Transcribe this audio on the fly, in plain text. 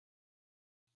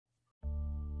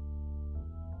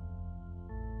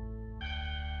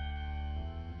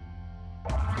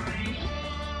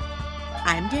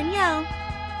I'm Danielle.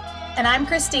 And I'm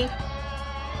Christy.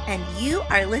 And you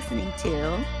are listening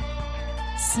to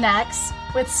Snacks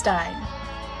with Stein.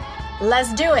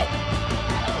 Let's do it!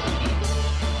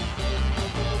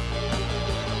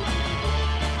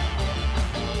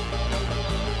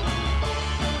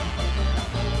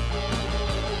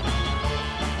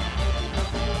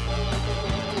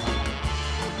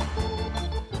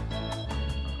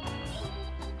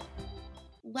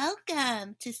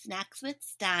 Welcome to Snacks with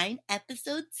Stein,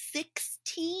 episode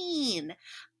 16.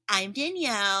 I'm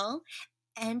Danielle,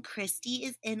 and Christy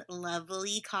is in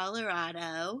lovely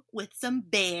Colorado with some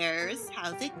bears.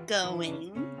 How's it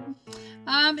going?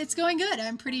 It's going good.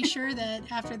 I'm pretty sure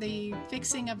that after the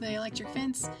fixing of the electric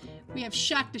fence, we have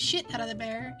shocked the shit out of the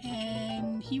bear,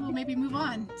 and he will maybe move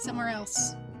on somewhere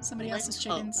else. Somebody else's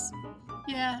chickens.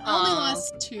 Yeah, only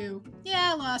lost 2.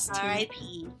 Yeah, lost 2.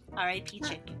 R.I.P. R.I.P.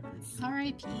 chickens.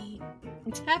 R.I.P.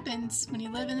 It happens when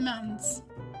you live in the mountains.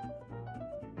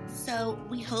 So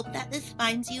we hope that this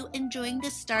finds you enjoying the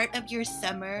start of your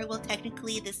summer. Well,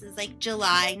 technically this is like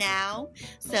July now.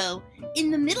 So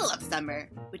in the middle of summer,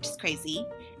 which is crazy.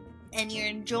 And you're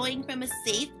enjoying from a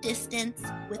safe distance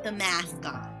with a mask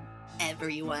on.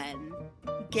 Everyone,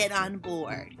 get on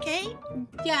board, okay?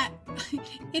 Yeah,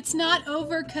 it's not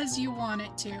over because you want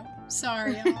it to.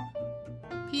 Sorry, y'all.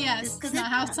 P.S. It's not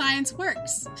how science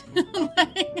works.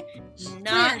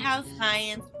 Not how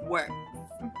science works.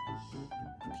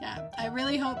 Yeah, I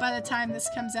really hope by the time this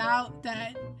comes out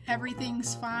that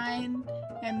everything's fine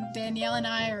and Danielle and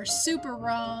I are super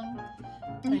wrong.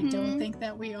 Mm-hmm. I don't think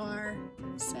that we are,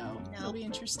 so It'll be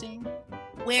interesting.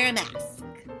 Wear a mask.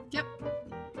 Yep.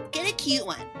 Get a cute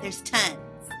one. There's tons.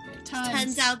 There's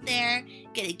tons out there.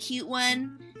 Get a cute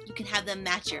one. You can have them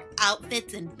match your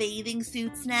outfits and bathing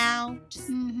suits now. Just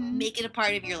make it a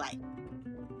part of your life.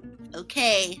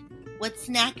 Okay. What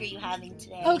snack are you having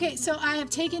today? Okay, so I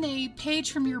have taken a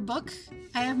page from your book.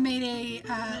 I have made a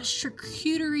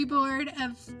charcuterie board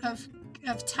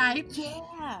of type.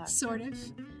 Yeah. Sort of.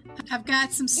 I've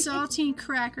got some saltine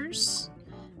crackers.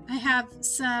 I have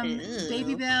some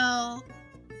Baby Bell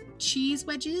cheese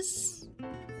wedges.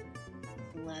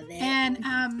 Love it. And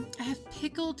I have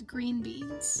pickled green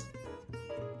beans.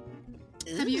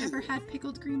 Ooh. Have you ever had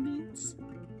pickled green beans?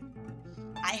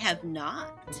 I have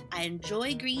not. I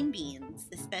enjoy green beans,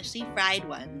 especially fried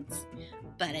ones,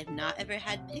 but I've not ever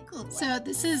had pickled ones. So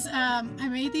this is, I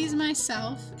made these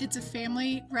myself. It's a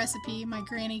family recipe. My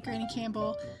Granny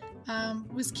Campbell,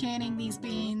 was canning these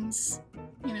beans,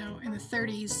 in the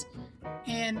 30s,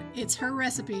 and it's her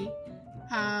recipe.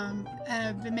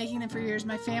 I've been making them for years.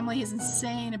 My family is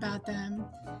insane about them.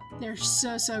 They're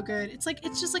so good. It's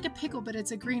just like a pickle, but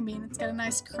it's a green bean. It's got a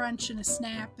nice crunch and a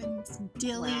snap and some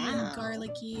dilly and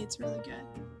garlicky. It's really good.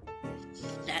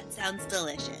 That sounds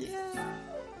delicious. Yeah.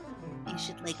 You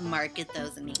should market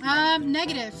those and make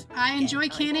negative. I enjoy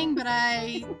canning, but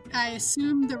I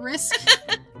assume the risk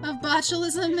of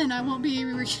botulism, and I won't be.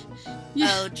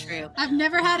 Oh, true. I've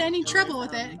never had any trouble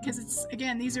with it because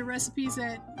these are recipes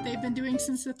that they've been doing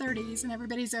since the 30s, and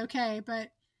everybody's okay.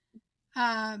 But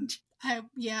I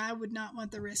would not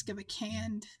want the risk of a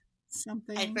canned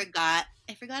something. I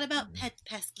forgot about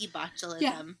pesky botulism.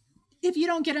 Yeah. If you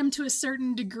don't get them to a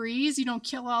certain degrees, you don't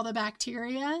kill all the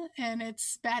bacteria, and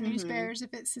it's bad news bears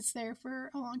if it sits there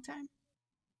for a long time.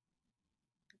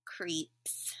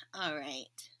 Creeps. All right.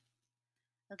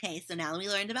 Okay, so now we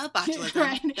learned about botulism.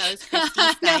 Right. That was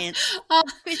Christy's science.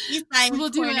 Christy's science We'll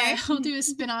do a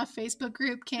spin-off Facebook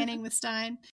group, Canning with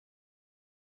Stein.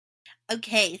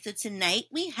 Okay, so tonight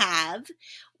we have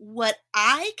what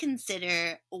I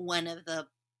consider one of the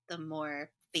more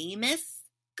famous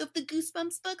of the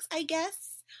Goosebumps books, I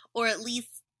guess, or at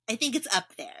least I think it's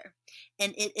up there,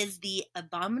 and it is The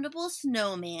Abominable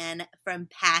Snowman from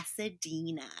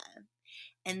Pasadena,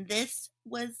 and this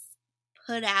was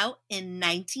put out in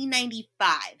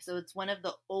 1995, so it's one of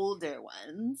the older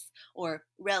ones, or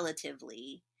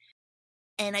relatively.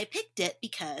 And I picked it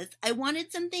because I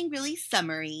wanted something really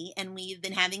summery, and we've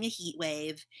been having a heat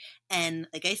wave. And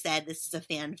like I said, this is a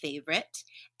fan favorite.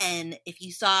 And if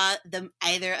you saw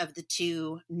either of the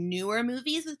 2 newer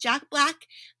movies with Jack Black,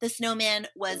 the snowman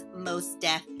was Mos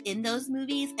Def in those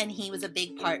movies, and he was a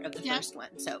big part of the first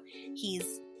one. So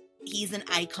he's an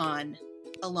icon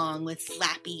along with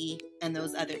Slappy and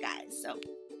those other guys. So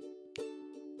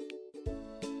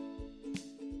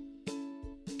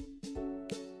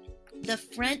the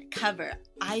front cover,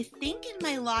 I think in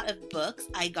my lot of books,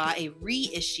 I got a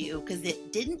reissue because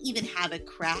it didn't even have a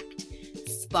cracked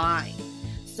spine.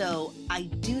 So I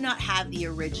do not have the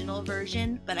original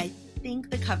version, but I think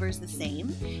the cover's the same.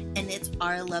 And it's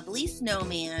our lovely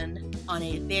snowman on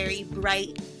a very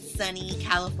bright, sunny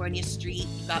California street.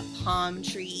 You've got palm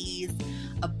trees,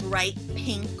 a bright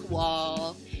pink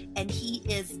wall, and he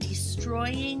is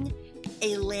destroying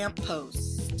a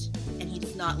lamppost, and he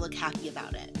does not look happy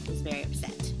about it. He's very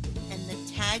upset. And the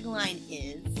tagline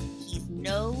is, he's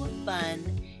no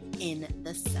fun in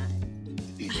the sun.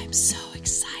 I'm so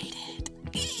excited.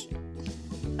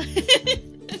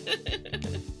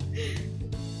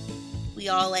 We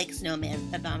all like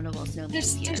Abominable Snowman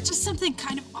There's here. just something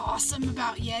kind of awesome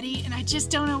about Yeti, and I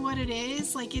just don't know what it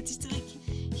is. Like, it's like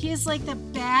he is like the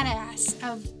badass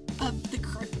of the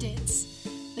cryptids.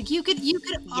 Like, you could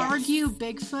argue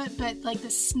Bigfoot, but like the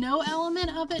snow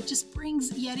element of it just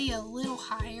brings Yeti a little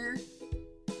higher.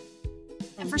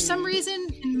 And for some reason,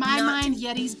 in my mind,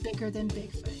 Yeti's bigger than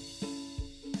Bigfoot.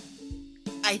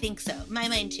 I think so. My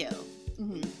mind too.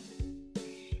 Mm-hmm.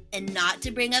 And not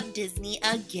to bring up Disney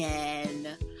again,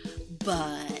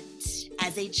 but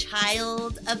as a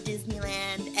child of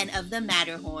Disneyland and of the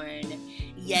Matterhorn,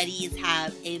 Yetis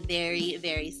have a very,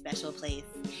 very special place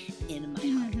in my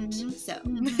heart. So,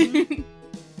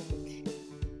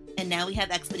 and now we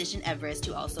have Expedition Everest,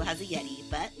 who also has a Yeti,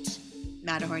 but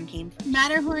Matterhorn came first.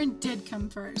 Matterhorn did come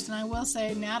first, and I will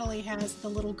say Natalie has the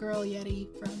little girl Yeti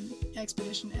from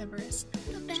Expedition Everest.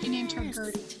 She named her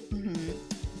Gertie. Mm-hmm.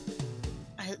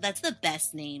 That's the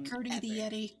best name. Gertie ever. the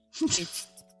Yeti.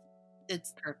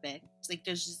 It's perfect. It's like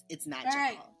it's magical.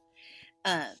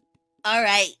 All right. All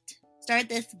right. Start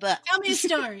this book. Tell me a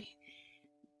story.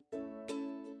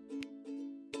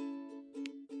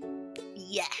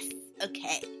 Yes.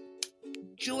 Okay.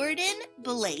 Jordan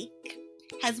Blake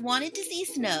has wanted to see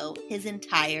snow his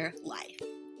entire life.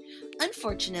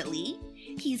 Unfortunately,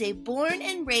 he's a born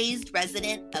and raised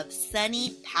resident of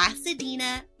sunny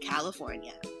Pasadena,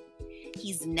 California.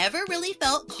 He's never really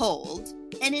felt cold,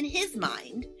 and in his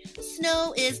mind,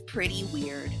 snow is pretty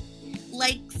weird,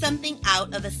 like something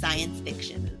out of a science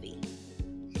fiction movie.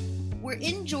 We're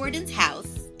in Jordan's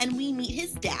house, and we meet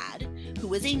his dad,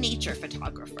 who is a nature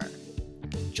photographer.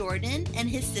 Jordan and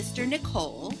his sister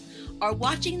Nicole are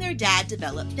watching their dad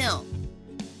develop film.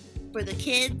 For the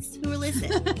kids who are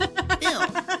listening,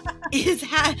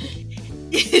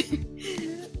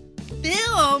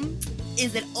 film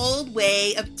is an old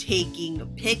way of taking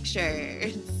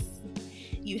pictures.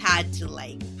 You had to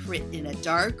print in a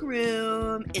dark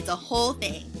room. It's a whole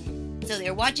thing. So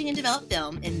they're watching him develop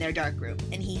film in their dark room,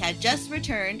 and he had just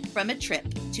returned from a trip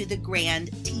to the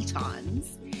Grand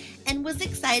Tetons and was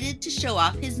excited to show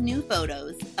off his new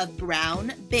photos of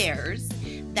brown bears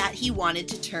that he wanted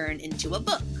to turn into a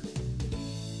book.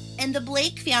 And the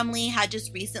Blake family had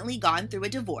just recently gone through a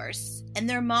divorce, and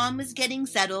their mom was getting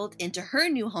settled into her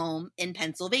new home in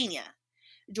Pennsylvania.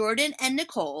 Jordan and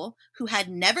Nicole, who had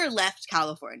never left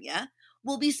California,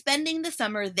 will be spending the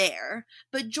summer there,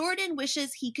 but Jordan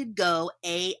wishes he could go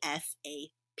ASAP.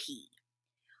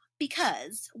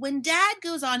 Because when Dad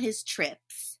goes on his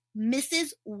trips,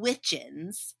 Mrs.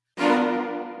 Wichens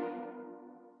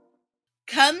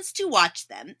comes to watch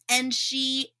them, and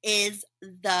she is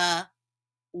the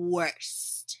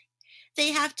worst.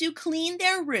 They have to clean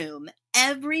their room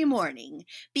every morning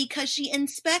because she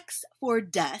inspects for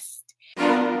dust.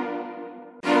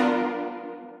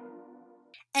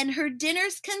 And her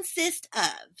dinners consist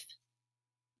of,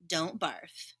 don't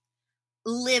barf,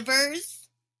 livers,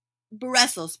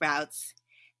 Brussels sprouts,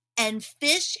 and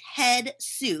fish head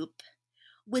soup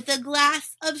with a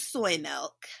glass of soy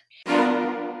milk.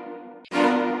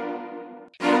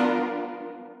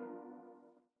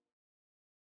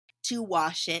 To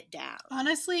wash it down.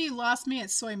 Honestly, you lost me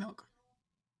at soy milk.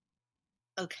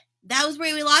 Okay. That was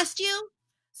where we lost you?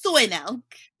 Soy milk.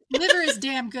 Liver is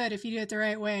damn good if you do it the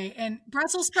right way. And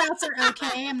Brussels sprouts are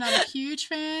okay. I'm not a huge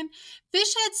fan.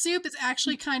 Fish head soup is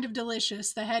actually kind of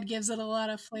delicious. The head gives it a lot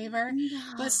of flavor. No.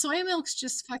 But soy milk's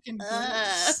just fucking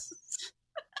gross.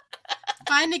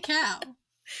 Find a cow.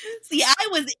 See, I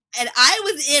was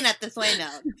in at the soy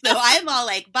milk. So I'm all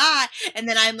like, bye. And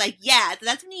then I'm like, yeah. So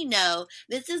that's when you know,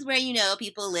 this is where you know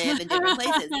people live in different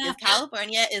places. Because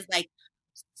California is like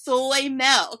soy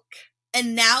milk.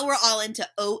 And now we're all into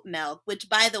oat milk, which,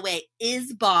 by the way,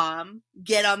 is bomb.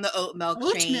 Get on the oat milk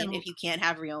train if you can't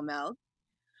have real milk.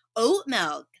 Oat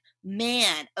milk.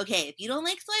 Man. Okay, if you don't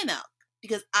like soy milk,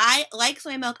 because I like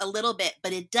soy milk a little bit,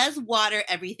 but it does water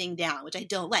everything down, which I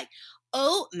don't like.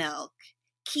 Oat milk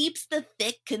keeps the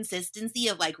thick consistency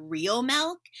of real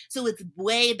milk, so it's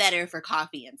way better for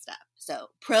coffee and stuff. So,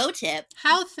 pro tip.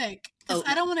 How thick? Because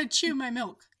I don't want to chew my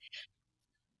milk.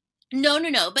 No.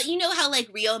 But you know how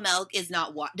real milk is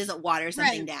doesn't water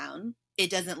something down. It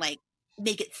doesn't make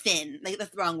it thin. That's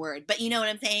the wrong word. But you know what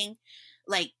I'm saying?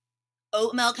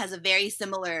 Oat milk has a very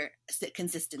similar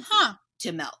consistency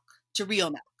to milk. to real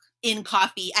milk in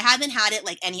coffee. I haven't had it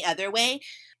like any other way.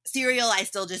 Cereal, I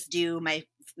still just do my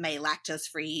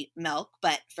lactose-free milk,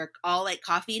 but for all like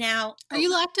coffee now. Are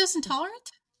you lactose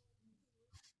intolerant?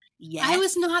 Yes. I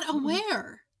was not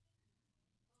aware.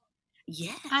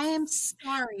 Yeah. I am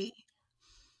sorry.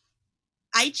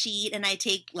 I cheat and I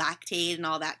take Lactaid and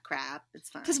all that crap. It's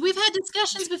fine. Because we've had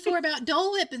discussions before about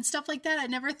Dole Whip and stuff like that. I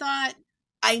never thought.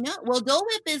 I know. Well, Dole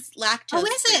Whip is lactose. Oh,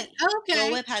 is it? Oh, okay.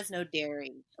 Dole Whip has no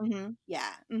dairy.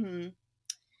 Yeah.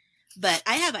 But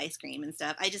I have ice cream and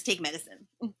stuff. I just take medicine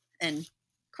and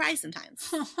cry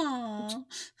sometimes.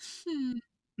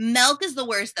 Milk is the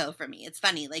worst, though, for me. It's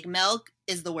funny. Like, milk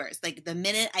is the worst. Like, the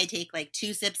minute I take, like,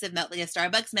 2 sips of milk, like, if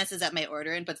Starbucks messes up my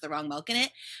order and puts the wrong milk in it,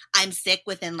 I'm sick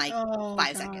within, like,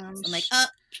 5 seconds. I'm like,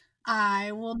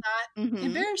 I will not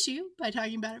embarrass you by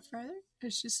talking about it further.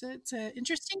 It's just, it's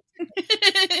interesting.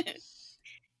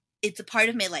 It's a part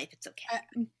of my life. It's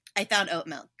okay. I found oat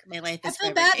milk. My life is I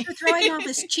feel bad for throwing all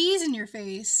this cheese in your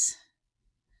face.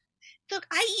 Look,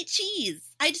 I eat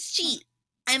cheese. I just cheat.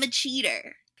 I'm a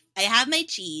cheater. I have my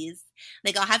cheese,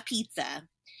 like I'll have pizza,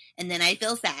 and then I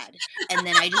feel sad, and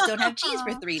then I just don't have cheese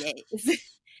for 3 days.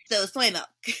 So soy milk.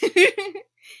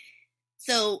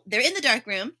 So they're in the dark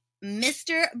room.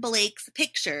 Mr. Blake's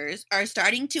pictures are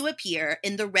starting to appear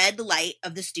in the red light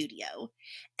of the studio,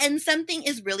 and something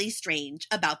is really strange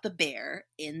about the bear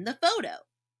in the photo.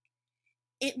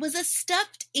 It was a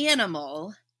stuffed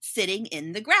animal sitting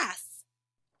in the grass,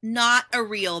 not a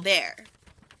real bear.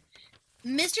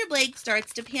 Mr. Blake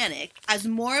starts to panic as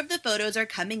more of the photos are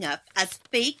coming up as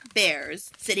fake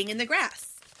bears sitting in the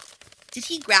grass. Did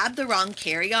he grab the wrong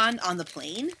carry-on on the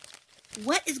plane?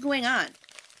 What is going on?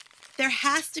 There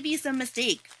has to be some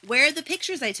mistake. Where are the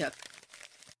pictures I took?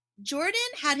 Jordan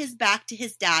had his back to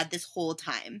his dad this whole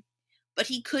time, but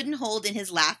he couldn't hold in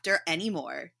his laughter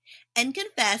anymore and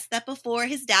confessed that before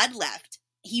his dad left,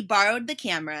 he borrowed the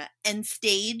camera and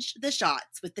staged the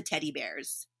shots with the teddy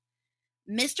bears.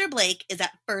 Mr. Blake is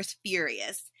at first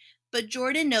furious, but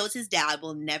Jordan knows his dad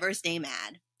will never stay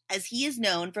mad, as he is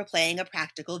known for playing a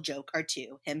practical joke or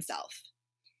two himself.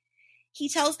 He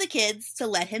tells the kids to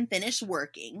let him finish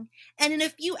working, and in a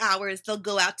few hours they'll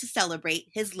go out to celebrate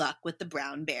his luck with the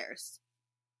brown bears.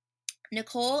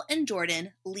 Nicole and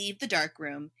Jordan leave the dark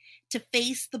room to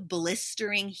face the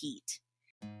blistering heat.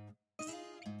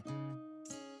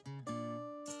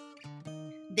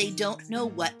 They don't know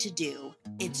what to do.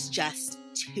 It's just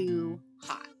too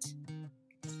hot.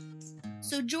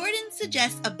 So Jordan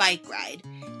suggests a bike ride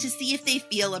to see if they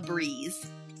feel a breeze,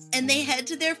 and they head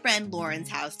to their friend Lauren's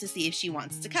house to see if she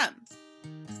wants to come.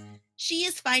 She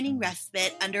is finding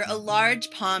respite under a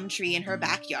large palm tree in her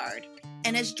backyard,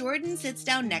 and as Jordan sits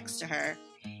down next to her,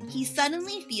 he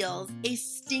suddenly feels a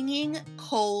stinging,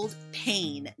 cold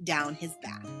pain down his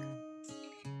back.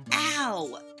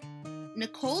 Ow!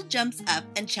 Nicole jumps up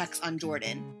and checks on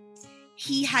Jordan.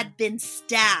 He had been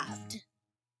stabbed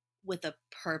with a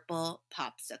purple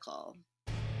popsicle.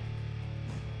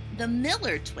 The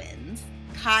Miller twins,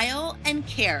 Kyle and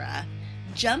Kara,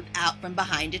 jump out from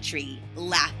behind a tree,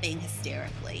 laughing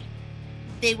hysterically.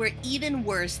 They were even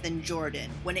worse than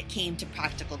Jordan when it came to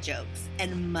practical jokes,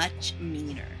 and much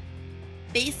meaner.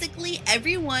 Basically,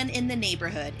 everyone in the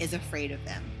neighborhood is afraid of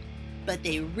them, but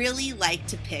they really like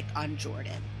to pick on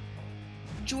Jordan.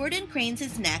 Jordan cranes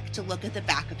his neck to look at the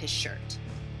back of his shirt.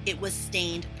 It was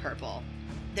stained purple.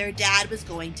 Their dad was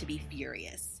going to be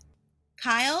furious.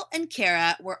 Kyle and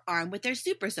Kara were armed with their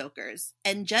super soakers,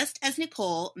 and just as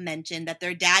Nicole mentioned that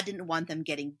their dad didn't want them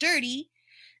getting dirty,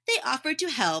 they offered to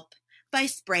help by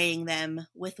spraying them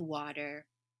with water.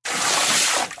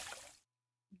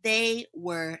 They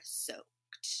were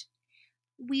soaked.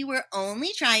 We were only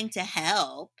trying to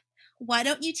help. Why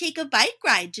don't you take a bike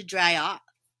ride to dry off?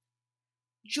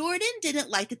 Jordan didn't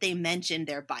like that they mentioned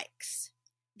their bikes.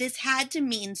 This had to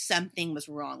mean something was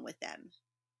wrong with them.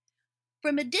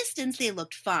 From a distance, they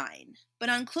looked fine, but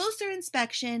on closer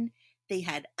inspection, they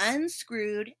had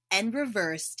unscrewed and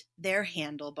reversed their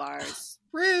handlebars.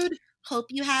 Rude. Hope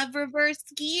you have reverse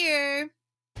gear.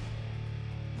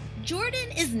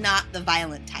 Jordan is not the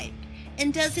violent type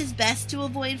and does his best to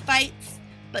avoid fights,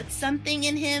 but something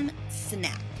in him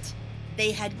snapped.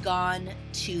 They had gone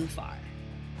too far.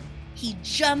 He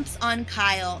jumps on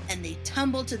Kyle and they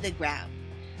tumble to the ground.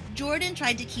 Jordan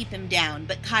tried to keep him down,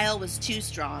 but Kyle was too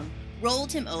strong,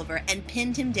 rolled him over, and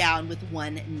pinned him down with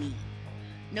one knee.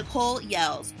 Nicole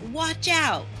yells, "Watch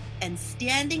out!" And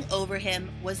standing over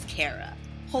him was Kara,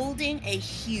 holding a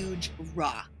huge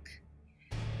rock.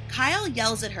 Kyle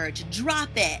yells at her to drop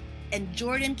it, and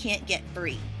Jordan can't get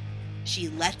free. She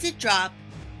lets it drop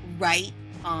right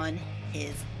on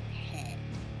his head.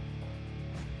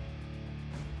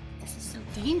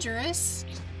 Dangerous.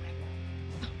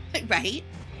 Right?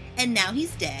 And now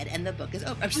he's dead and the book is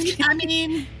over. I'm just kidding. I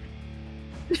mean,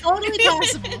 totally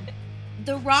possible.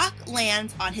 The rock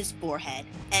lands on his forehead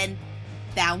and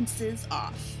bounces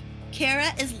off.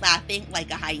 Kara is laughing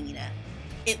like a hyena.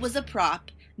 It was a prop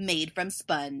made from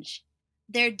sponge.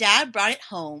 Their dad brought it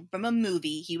home from a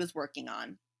movie he was working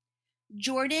on.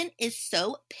 Jordan is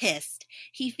so pissed,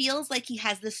 he feels like he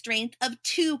has the strength of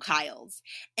 2 Kyles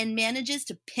and manages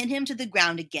to pin him to the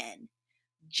ground again,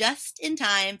 just in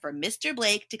time for Mr.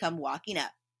 Blake to come walking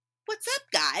up. "What's up,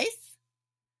 guys?"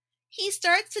 He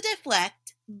starts to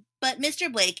deflect, but Mr.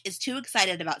 Blake is too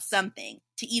excited about something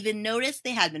to even notice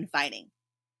they had been fighting.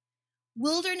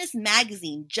 Wilderness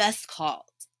Magazine just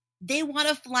called. They want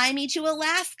to fly me to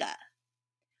Alaska.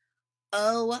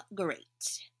 Oh,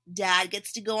 great. Dad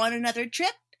gets to go on another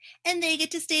trip, and they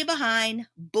get to stay behind,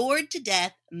 bored to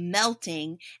death,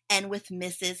 melting, and with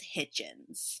Mrs.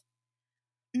 Hitchens.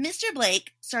 Mr.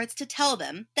 Blake starts to tell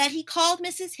them that he called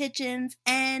Mrs. Hitchens,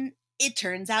 and it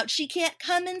turns out she can't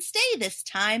come and stay this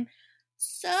time,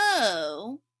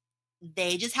 so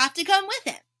they just have to come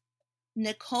with him.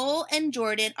 Nicole and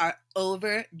Jordan are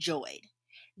overjoyed.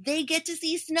 They get to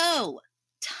see snow,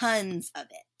 tons of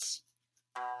it.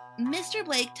 Mr.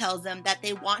 Blake tells them that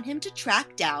they want him to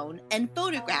track down and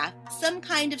photograph some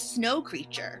kind of snow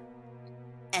creature,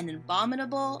 an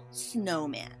abominable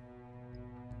snowman.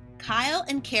 Kyle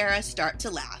and Kara start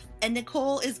to laugh, and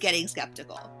Nicole is getting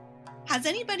skeptical. Has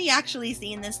anybody actually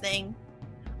seen this thing?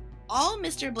 All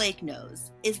Mr. Blake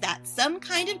knows is that some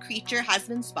kind of creature has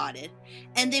been spotted,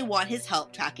 and they want his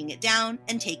help tracking it down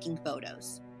and taking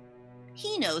photos.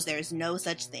 He knows there's no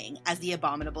such thing as the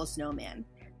abominable snowman,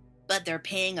 but they're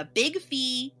paying a big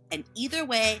fee, and either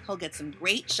way, he'll get some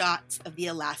great shots of the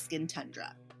Alaskan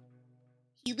tundra.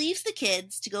 He leaves the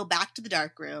kids to go back to the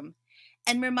darkroom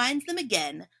and reminds them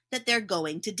again that they're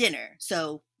going to dinner,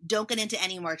 so don't get into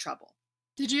any more trouble.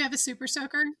 Did you have a super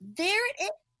soaker? There it is.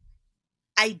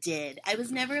 I did. I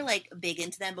was never big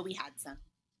into them, but we had some.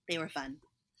 They were fun.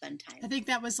 Fun times. I think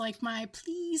that was my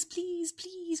please, please,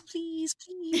 please, please,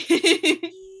 please,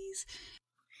 please.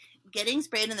 Getting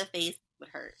sprayed in the face would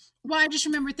hurt. Well, I just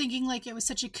remember thinking it was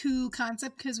such a cool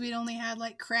concept because we'd only had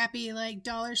crappy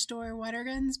dollar store water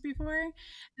guns before.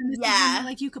 And this is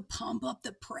when, you could pump up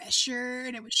the pressure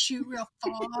and it would shoot real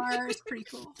far. It's pretty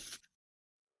cool.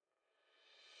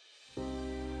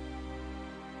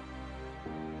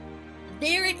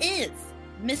 There it is!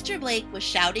 Mr. Blake was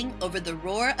shouting over the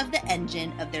roar of the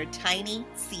engine of their tiny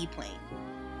seaplane.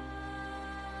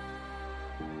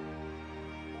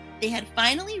 They had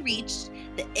finally reached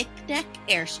the Iknek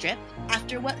airstrip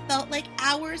after what felt like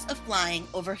hours of flying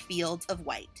over fields of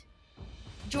white.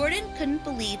 Jordan couldn't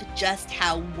believe just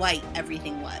how white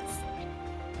everything was.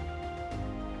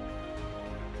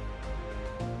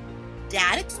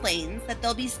 Dad explains that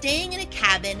they'll be staying in a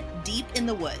cabin deep in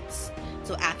the woods.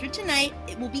 So after tonight,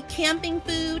 it will be camping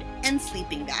food and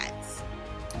sleeping bags.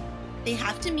 They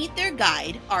have to meet their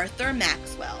guide, Arthur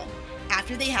Maxwell,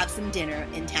 after they have some dinner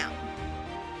in town.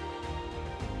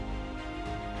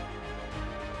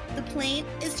 The plane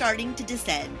is starting to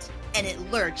descend, and it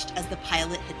lurched as the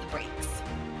pilot hit the brakes.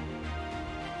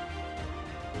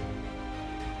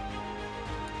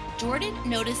 Jordan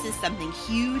notices something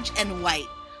huge and white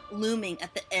looming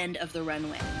at the end of the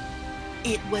runway.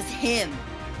 It was him.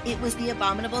 It was the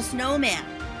abominable snowman.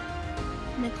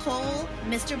 Nicole,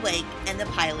 Mr. Blake, and the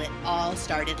pilot all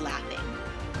started laughing.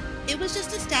 It was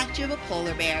just a statue of a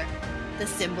polar bear, the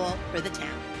symbol for the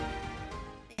town.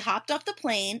 They hopped off the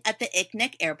plane at the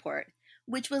Iknek airport,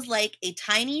 which was like a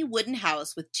tiny wooden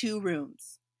house with 2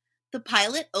 rooms. The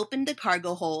pilot opened the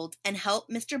cargo hold and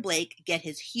helped Mr. Blake get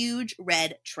his huge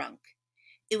red trunk.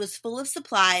 It was full of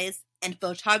supplies and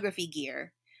photography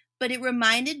gear, but it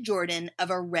reminded Jordan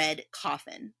of a red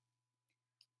coffin.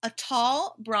 A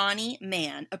tall, brawny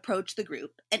man approached the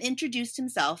group and introduced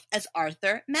himself as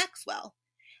Arthur Maxwell,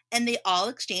 and they all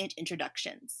exchanged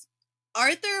introductions.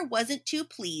 Arthur wasn't too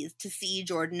pleased to see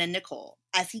Jordan and Nicole,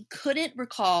 as he couldn't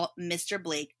recall Mr.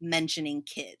 Blake mentioning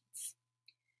kids.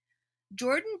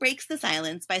 Jordan breaks the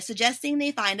silence by suggesting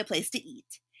they find a place to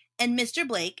eat, and Mr.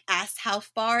 Blake asks how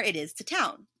far it is to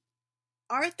town.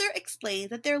 Arthur explains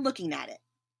that they're looking at it.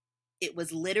 It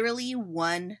was literally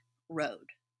 1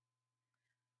 road.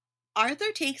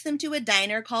 Arthur takes them to a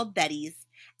diner called Betty's,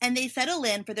 and they settle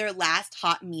in for their last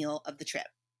hot meal of the trip.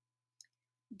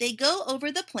 They go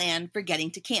over the plan for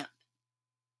getting to camp.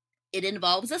 It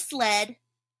involves a sled,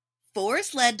 4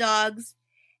 sled dogs,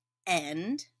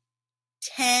 and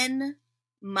 10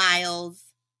 miles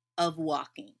of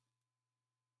walking.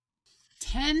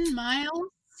 10 miles?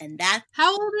 And that's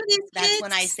how old are these kids? That's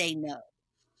when I say no.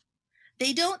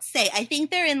 They don't say. I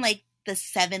think they're in like the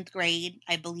 7th grade,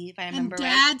 I believe. I remember And right.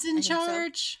 Dad's in I think so.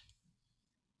 charge?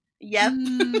 Yep.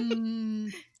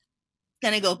 Mm,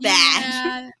 Gonna go bad.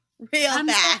 yeah. Real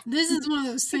bad. This is one of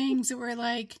those things that we're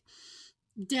like,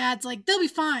 Dad's like, they'll be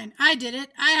fine. I did it.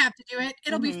 I have to do it.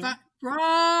 It'll be fine.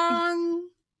 Wrong.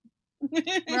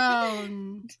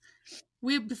 Wrong.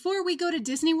 Before we go to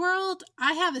Disney World,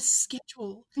 I have a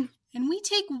schedule, and we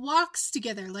take walks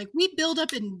together. Like, we build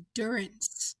up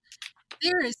endurance.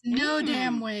 There is no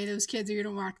damn way those kids are going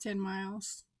to walk 10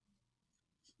 miles.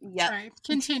 Yep. All right,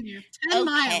 continue. 10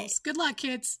 miles. Good luck,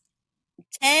 kids.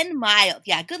 10 miles.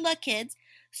 Yeah, good luck, kids.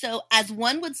 So, as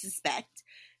one would suspect,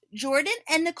 Jordan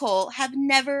and Nicole have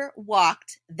never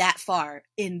walked that far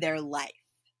in their life.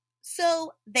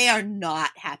 So, they are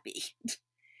not happy.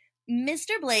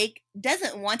 Mr. Blake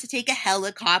doesn't want to take a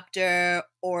helicopter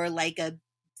or like a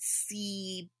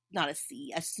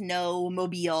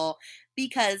snowmobile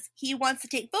because he wants to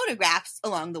take photographs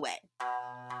along the way.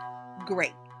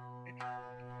 Great.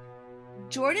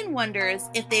 Jordan wonders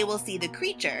if they will see the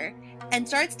creature and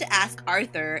starts to ask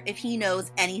Arthur if he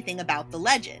knows anything about the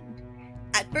legend.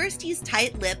 At first, he's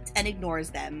tight-lipped and ignores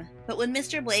them, but when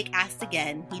Mr. Blake asks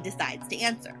again, he decides to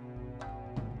answer.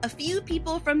 A few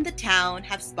people from the town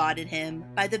have spotted him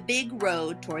by the big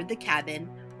road toward the cabin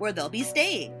where they'll be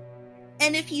staying.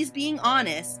 And if he's being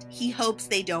honest, he hopes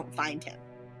they don't find him.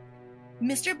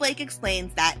 Mr. Blake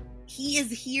explains that he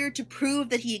is here to prove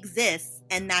that he exists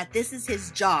and that this is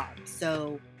his job,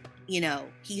 so,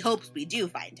 he hopes we do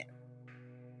find him.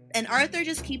 And Arthur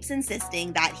just keeps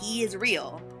insisting that he is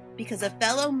real because a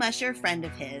fellow musher friend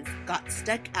of his got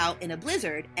stuck out in a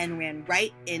blizzard and ran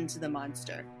right into the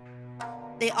monster.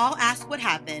 They all ask what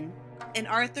happened, and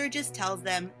Arthur just tells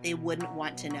them they wouldn't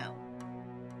want to know.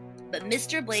 But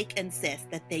Mr. Blake insists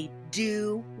that they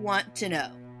do want to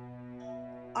know.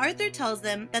 Arthur tells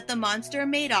them that the monster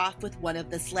made off with one of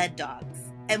the sled dogs,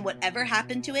 and whatever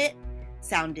happened to it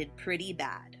sounded pretty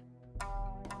bad.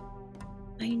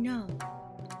 I know.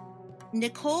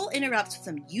 Nicole interrupts with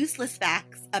some useless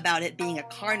facts about it being a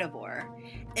carnivore,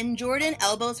 and Jordan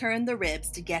elbows her in the ribs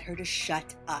to get her to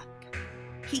shut up.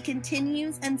 He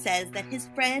continues and says that his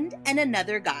friend and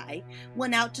another guy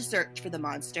went out to search for the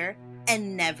monster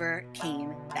and never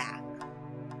came back.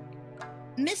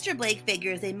 Mr. Blake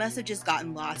figures they must have just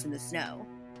gotten lost in the snow,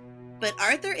 but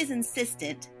Arthur is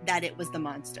insistent that it was the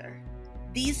monster.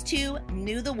 These two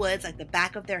knew the woods like the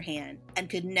back of their hand and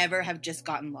could never have just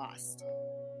gotten lost.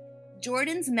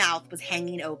 Jordan's mouth was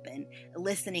hanging open,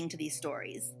 listening to these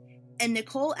stories, and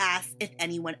Nicole asked if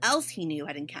anyone else he knew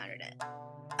had encountered it.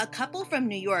 A couple from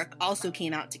New York also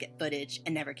came out to get footage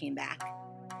and never came back.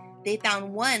 They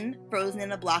found one frozen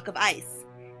in a block of ice,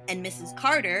 and Mrs.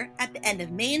 Carter at the end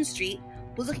of Main Street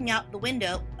was looking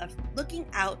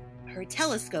out her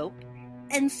telescope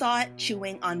and saw it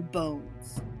chewing on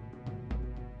bones.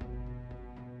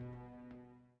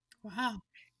 Wow.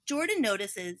 Jordan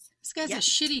notices... This guy's a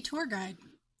shitty tour guide.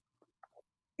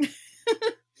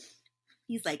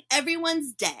 He's like,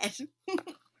 everyone's dead.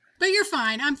 But you're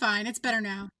fine. I'm fine. It's better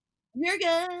now. You're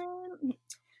good.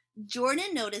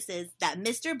 Jordan notices that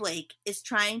Mr. Blake is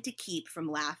trying to keep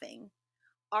from laughing.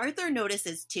 Arthur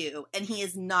notices too, and he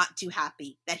is not too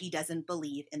happy that he doesn't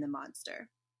believe in the monster.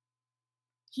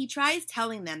 He tries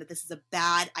telling them that this is a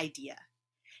bad idea,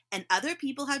 and other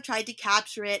people have tried to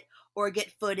capture it or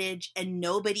get footage, and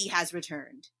nobody has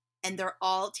returned, and they're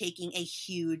all taking a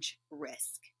huge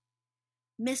risk.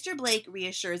 Mr. Blake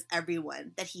reassures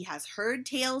everyone that he has heard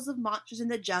tales of monsters in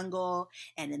the jungle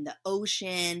and in the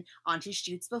ocean on his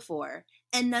shoots before,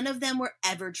 and none of them were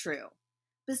ever true.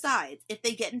 Besides, if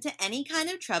they get into any kind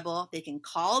of trouble, they can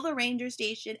call the ranger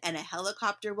station and a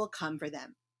helicopter will come for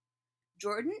them.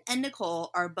 Jordan and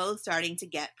Nicole are both starting to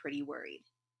get pretty worried.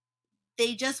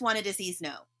 They just wanted to see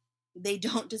snow. They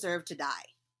don't deserve to die.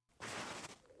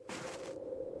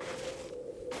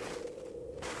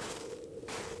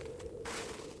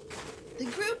 The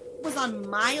group was on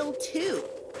mile 2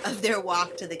 of their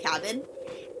walk to the cabin,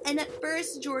 and at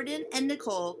first Jordan and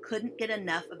Nicole couldn't get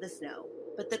enough of the snow,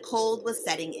 but the cold was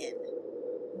setting in.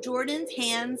 Jordan's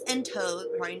hands and toes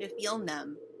were starting to feel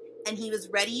numb, and he was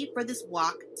ready for this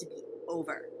walk to be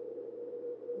over.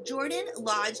 Jordan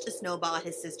lodged a snowball at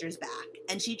his sister's back,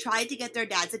 and she tried to get their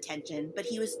dad's attention, but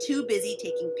he was too busy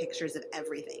taking pictures of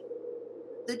everything.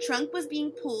 The trunk was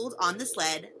being pulled on the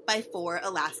sled by 4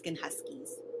 Alaskan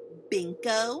Huskies: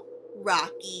 Binko,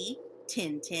 Rocky,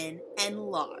 Tintin, and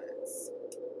Lars.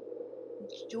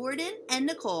 Jordan and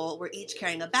Nicole were each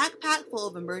carrying a backpack full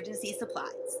of emergency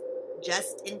supplies,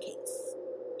 just in case.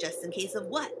 Just in case of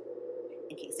what?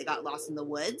 In case they got lost in the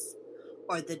woods,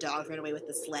 or the dogs ran away with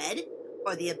the sled,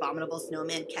 or the abominable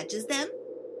snowman catches them.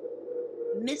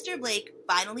 Mr. Blake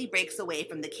finally breaks away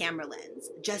from the camera lens,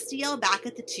 just to yell back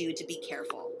at the two to be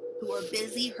careful, who are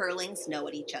busy hurling snow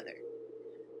at each other.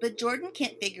 But Jordan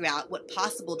can't figure out what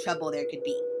possible trouble there could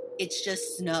be. It's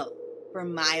just snow for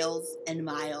miles and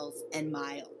miles and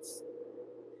miles.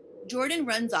 Jordan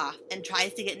runs off and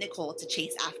tries to get Nicole to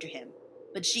chase after him,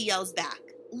 but she yells back,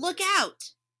 "Look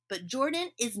out!" But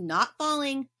Jordan is not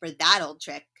falling for that old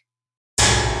trick.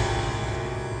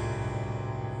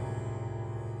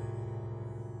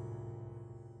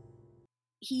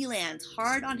 He lands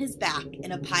hard on his back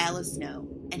in a pile of snow,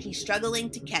 and he's struggling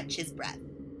to catch his breath.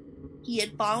 He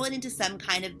had fallen into some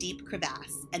kind of deep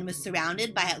crevasse and was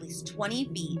surrounded by at least 20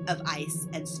 feet of ice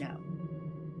and snow.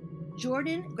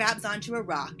 Jordan grabs onto a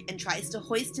rock and tries to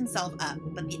hoist himself up,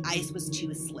 but the ice was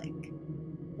too slick.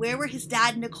 Where were his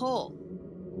dad and Nicole?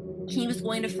 He was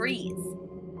going to freeze.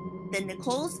 Then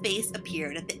Nicole's face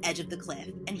appeared at the edge of the cliff,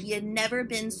 and he had never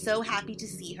been so happy to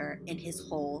see her in his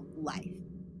whole life.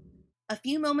 A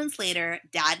few moments later,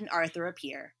 Dad and Arthur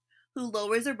appear, who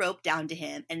lowers a rope down to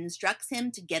him and instructs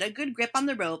him to get a good grip on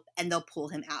the rope and they'll pull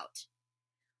him out.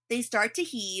 They start to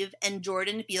heave, and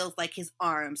Jordan feels like his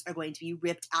arms are going to be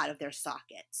ripped out of their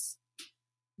sockets.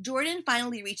 Jordan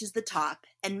finally reaches the top,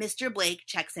 and Mr. Blake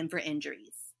checks him for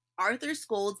injuries. Arthur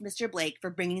scolds Mr. Blake for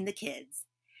bringing the kids,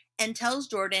 and tells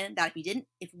Jordan that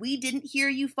if we didn't hear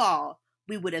you fall,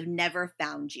 we would have never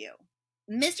found you.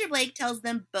 Mr. Blake tells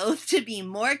them both to be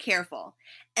more careful,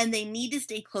 and they need to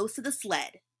stay close to the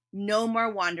sled. No more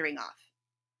wandering off.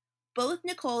 Both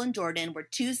Nicole and Jordan were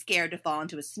too scared to fall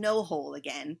into a snow hole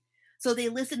again, so they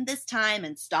listened this time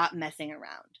and stopped messing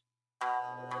around.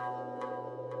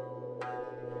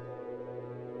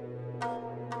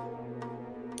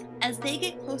 As they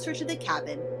get closer to the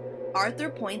cabin, Arthur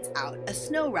points out a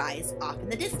snow rise off in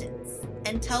the distance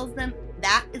and tells them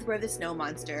that is where the snow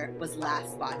monster was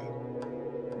last spotted.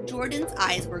 Jordan's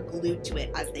eyes were glued to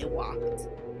it as they walked,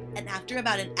 and after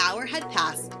about an hour had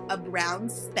passed, a brown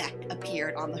speck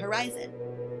appeared on the horizon.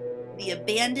 The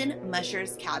abandoned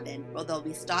Mushers' cabin where they'll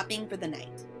be stopping for the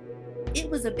night. It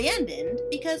was abandoned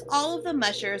because all of the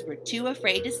Mushers were too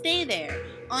afraid to stay there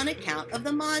on account of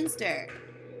the monster.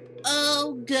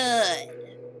 Oh,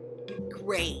 good.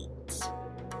 Great.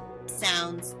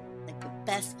 Sounds like the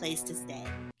best place to stay.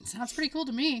 Sounds pretty cool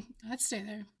to me. I'd stay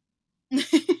there.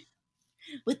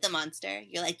 With the monster.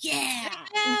 You're like, yeah!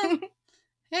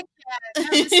 Heck yeah. No,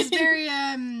 this is very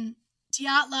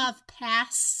Dyatlov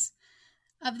Pass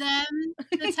of them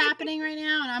that's happening right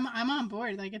now, and I'm on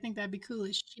board. Like, I think that'd be cool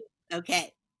as shit.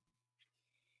 Okay.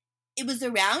 It was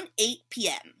around 8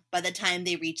 p.m. by the time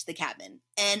they reached the cabin,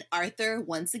 and Arthur,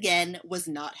 once again, was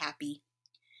not happy.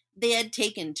 They had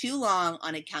taken too long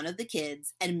on account of the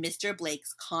kids and Mr.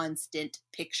 Blake's constant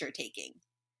picture-taking.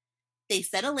 They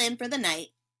settle in for the night,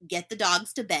 get the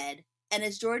dogs to bed, and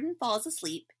as Jordan falls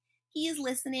asleep, he is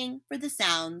listening for the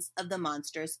sounds of the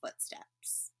monster's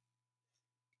footsteps.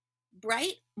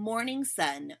 Bright morning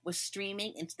sun was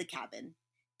streaming into the cabin,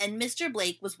 and Mr.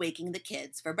 Blake was waking the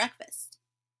kids for breakfast.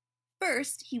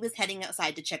 First, he was heading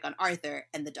outside to check on Arthur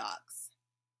and the dogs.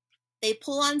 They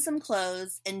pull on some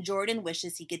clothes, and Jordan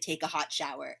wishes he could take a hot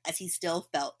shower, as he still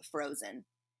felt frozen.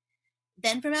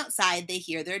 Then from outside, they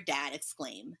hear their dad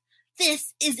exclaim,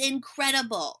 "This is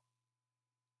incredible!"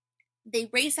 They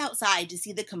race outside to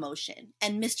see the commotion,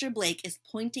 and Mr. Blake is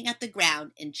pointing at the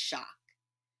ground in shock.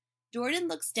 Jordan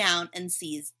looks down and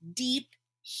sees deep,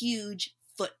 huge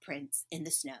footprints in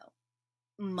the snow.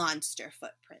 Monster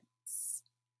footprints.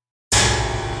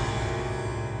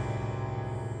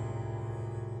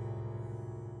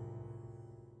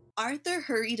 Arthur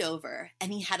hurried over,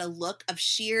 and he had a look of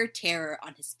sheer terror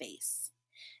on his face.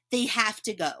 They have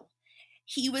to go.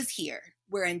 He was here.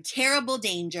 We're in terrible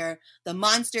danger. The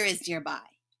monster is nearby.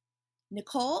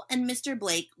 Nicole and Mr.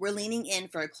 Blake were leaning in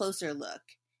for a closer look,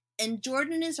 and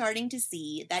Jordan is starting to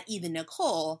see that even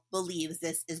Nicole believes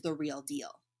this is the real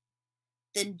deal.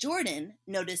 Then Jordan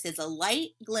notices a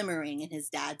light glimmering in his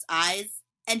dad's eyes,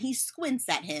 and he squints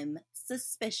at him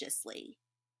suspiciously.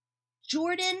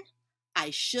 "Jordan, I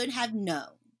should have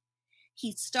known."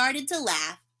 He started to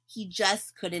laugh. He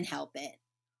just couldn't help it.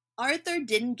 Arthur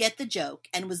didn't get the joke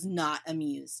and was not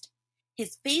amused.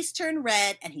 His face turned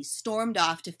red and he stormed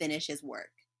off to finish his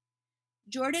work.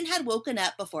 Jordan had woken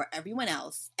up before everyone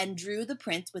else and drew the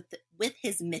prints with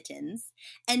his mittens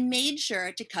and made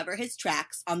sure to cover his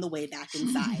tracks on the way back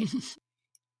inside.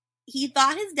 He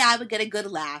thought his dad would get a good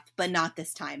laugh, but not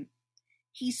this time.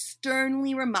 He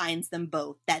sternly reminds them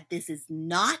both that this is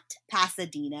not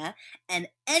Pasadena and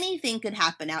anything could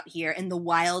happen out here in the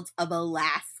wilds of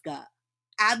Alaska.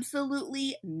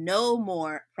 absolutely no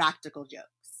more practical jokes.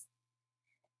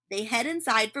 They head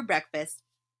inside for breakfast,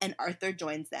 and Arthur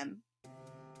joins them.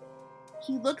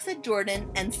 He looks at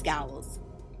Jordan and scowls.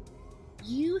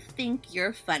 You think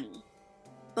you're funny,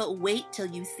 but wait till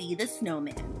you see the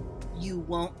snowman. You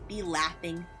won't be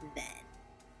laughing then.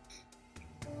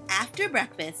 After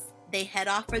breakfast, they head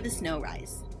off for the snow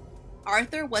rise.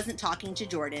 Arthur wasn't talking to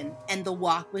Jordan, and the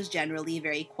walk was generally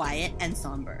very quiet and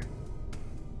somber.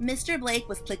 Mr. Blake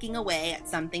was clicking away at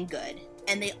something good,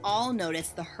 and they all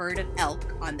noticed the herd of elk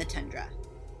on the tundra.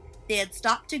 They had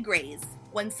stopped to graze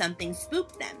when something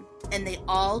spooked them, and they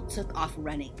all took off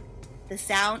running. The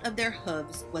sound of their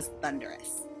hooves was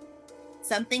thunderous.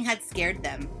 Something had scared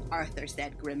them, Arthur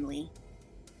said grimly.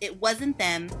 It wasn't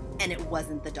them, and it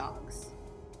wasn't the dogs.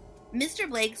 Mr.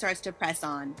 Blake starts to press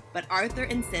on, but Arthur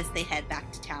insists they head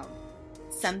back to town.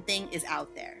 Something is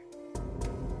out there.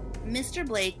 Mr.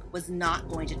 Blake was not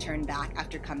going to turn back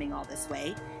after coming all this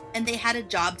way, and they had a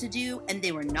job to do, and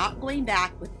they were not going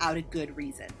back without a good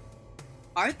reason.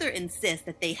 Arthur insists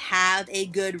that they have a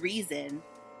good reason,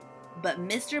 but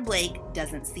Mr. Blake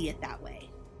doesn't see it that way.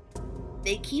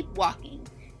 They keep walking,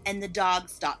 and the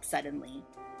dogs stop suddenly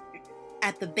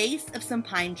at the base of some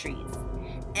pine trees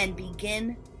and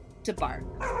begin to bark.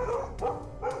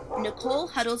 Nicole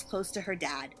huddles close to her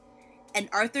dad, and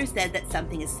Arthur says that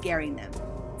something is scaring them,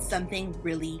 something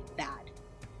really bad.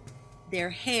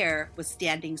 Their hair was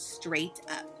standing straight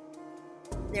up.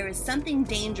 There is something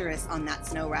dangerous on that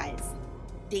snow rise,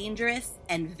 dangerous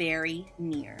and very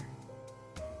near.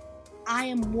 I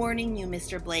am warning you,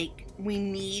 Mr. Blake, we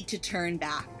need to turn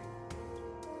back.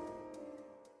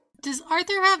 Does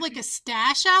Arthur have like a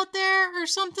stash out there or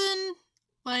something?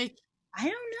 Like, I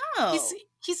don't know.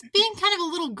 He's being kind of a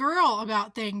little girl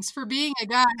about things for being a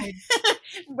guide.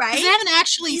 Right? They haven't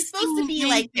actually He's supposed to be anything.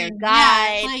 like their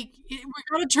guide. Yeah, like,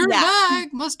 we're going to turn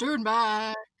back. Must turn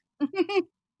back.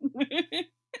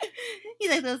 He's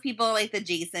like those people like the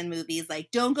Jason movies, like,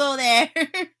 don't go there.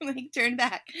 Like, turn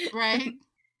back. Right.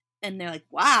 And they're like,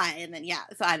 why? And then, yeah,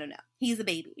 so I don't know. He's a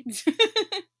baby.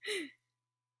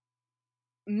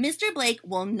 Mr. Blake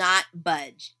will not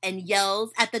budge and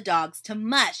yells at the dogs to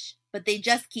mush, but they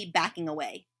just keep backing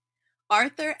away.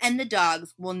 Arthur and the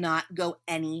dogs will not go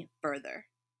any further.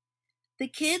 The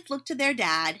kids look to their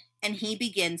dad, and he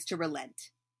begins to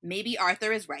relent. Maybe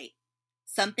Arthur is right.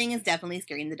 Something is definitely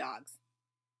scaring the dogs.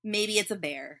 Maybe it's a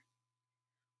bear.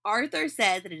 Arthur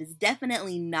says that it is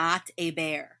definitely not a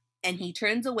bear, and he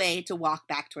turns away to walk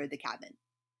back toward the cabin.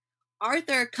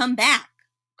 Arthur, come back,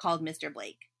 called Mr.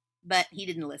 Blake, but he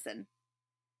didn't listen.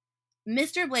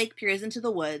 Mr. Blake peers into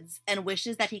the woods and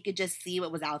wishes that he could just see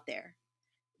what was out there.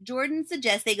 Jordan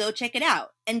suggests they go check it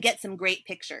out and get some great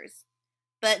pictures,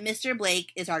 but Mr.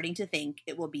 Blake is starting to think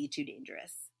it will be too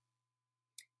dangerous.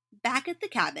 Back at the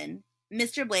cabin,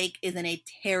 Mr. Blake is in a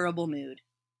terrible mood.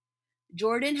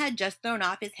 Jordan had just thrown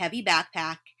off his heavy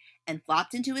backpack and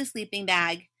flopped into his sleeping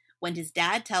bag when his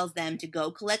dad tells them to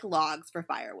go collect logs for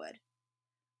firewood.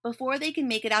 Before they can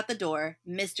make it out the door,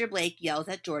 Mr. Blake yells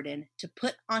at Jordan to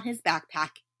put on his backpack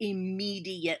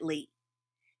immediately.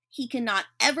 He cannot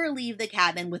ever leave the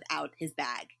cabin without his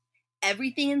bag.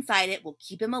 Everything inside it will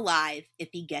keep him alive if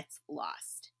he gets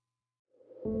lost.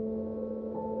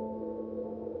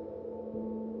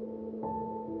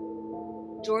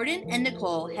 Jordan and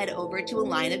Nicole head over to a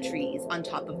line of trees on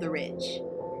top of the ridge.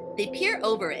 They peer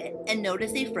over it and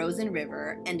notice a frozen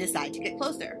river and decide to get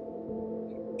closer.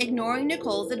 Ignoring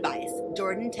Nicole's advice,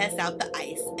 Jordan tests out the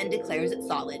ice and declares it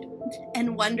solid,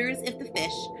 and wonders if the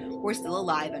fish were still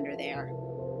alive under there.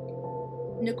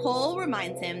 Nicole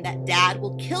reminds him that Dad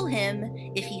will kill him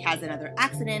if he has another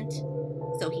accident,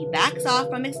 so he backs off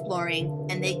from exploring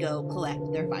and they go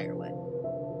collect their firewood.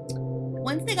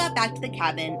 Once they got back to the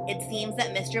cabin, it seems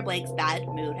that Mr. Blake's bad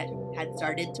mood had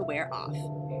started to wear off,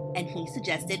 and he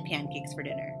suggested pancakes for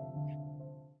dinner.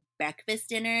 Breakfast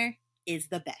dinner is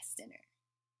the best dinner.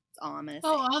 That's all I'm gonna say.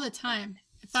 Oh, all the time.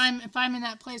 If I'm in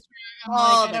that place where I'm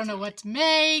All like, I don't know what to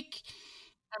make.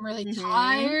 I'm really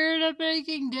tired of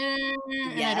making dinner,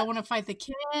 and I don't want to fight the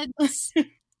kids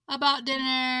about dinner.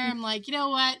 I'm like, you know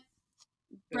what?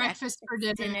 Breakfast for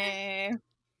dinner.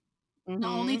 The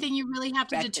only thing you really have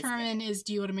to determine is,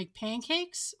 do you want to make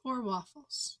pancakes or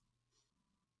waffles?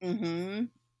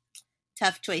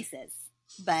 Tough choices,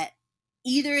 but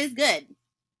either is good.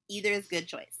 Either is good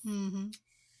choice.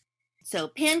 So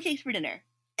pancakes for dinner,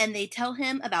 and they tell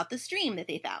him about the stream that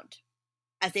they found.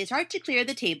 As they start to clear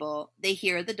the table, they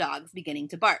hear the dogs beginning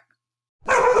to bark.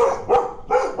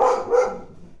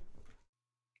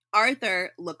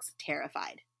 Arthur looks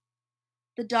terrified.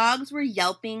 The dogs were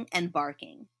yelping and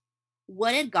barking.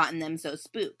 What had gotten them so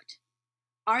spooked?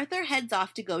 Arthur heads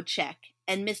off to go check,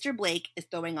 and Mr. Blake is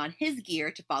throwing on his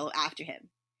gear to follow after him.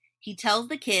 He tells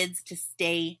the kids to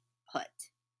stay put.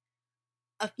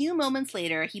 A few moments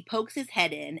later, he pokes his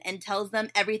head in and tells them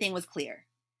everything was clear.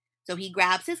 So he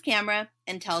grabs his camera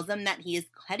and tells them that he is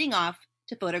heading off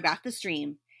to photograph the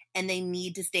stream, and they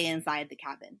need to stay inside the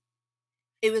cabin.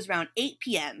 It was around 8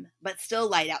 p.m., but still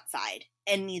light outside,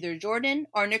 and neither Jordan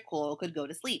or Nicole could go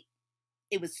to sleep.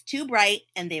 It was too bright,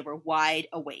 and they were wide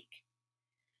awake.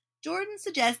 Jordan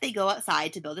suggests they go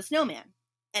outside to build a snowman,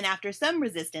 and after some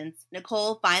resistance,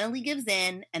 Nicole finally gives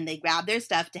in, and they grab their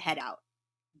stuff to head out.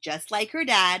 Just like her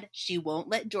dad, she won't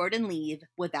let Jordan leave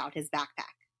without his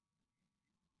backpack.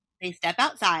 They step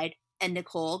outside, and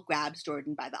Nicole grabs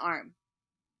Jordan by the arm.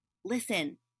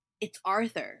 Listen, it's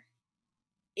Arthur.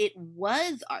 It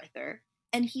was Arthur,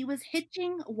 and he was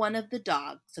hitching one of the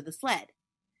dogs to the sled.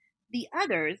 The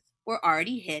others were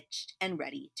already hitched and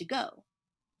ready to go.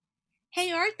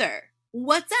 Hey, Arthur,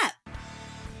 what's up?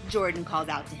 Jordan calls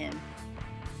out to him.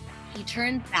 He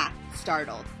turns back,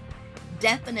 startled,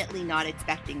 definitely not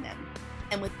expecting them,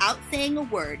 and without saying a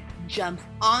word, jumps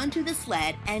onto the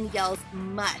sled and yells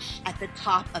mush at the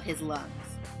top of his lungs.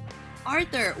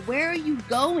 Arthur, where are you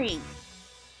going?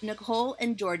 Nicole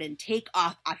and Jordan take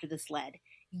off after the sled,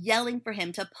 yelling for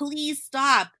him to please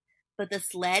stop, but the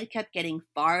sled kept getting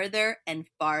farther and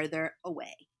farther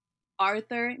away.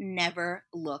 Arthur never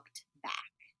looked back.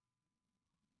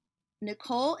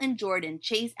 Nicole and Jordan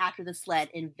chase after the sled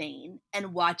in vain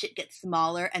and watch it get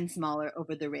smaller and smaller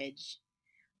over the ridge.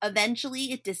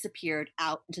 Eventually, it disappeared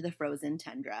out into the frozen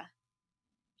tundra.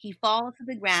 He falls to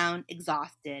the ground,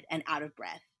 exhausted and out of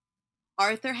breath.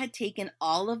 Arthur had taken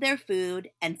all of their food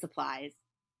and supplies,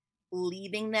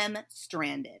 leaving them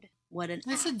stranded. What an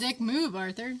That's ass. a dick move,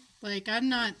 Arthur. Like, I'm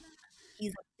not...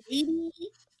 He's a baby.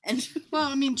 And Well,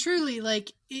 I mean, truly,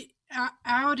 like,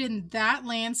 out in that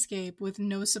landscape with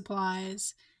no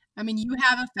supplies, I mean, you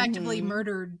have effectively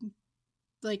murdered,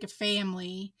 like, a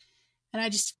family. And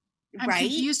I'm right?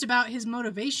 confused about his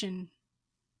motivation.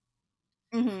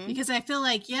 Because I feel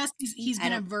like, yes, he's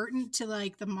been avertant to,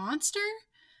 like, the monster,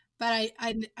 but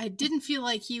I didn't feel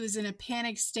like he was in a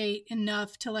panic state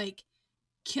enough to, like,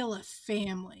 kill a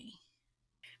family.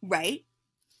 Right?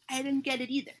 I didn't get it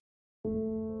either.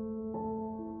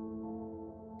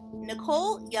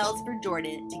 Nicole yells for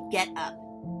Jordan to get up,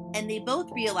 and they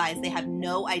both realize they have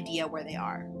no idea where they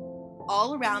are.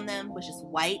 All around them was just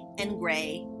white and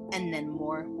gray, and then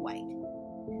more white.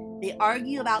 They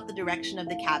argue about the direction of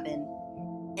the cabin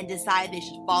and decide they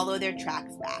should follow their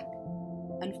tracks back.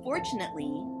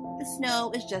 Unfortunately, the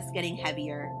snow is just getting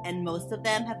heavier, and most of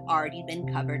them have already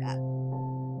been covered up.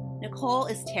 Nicole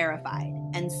is terrified,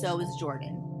 and so is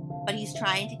Jordan, but he's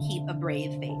trying to keep a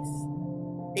brave face.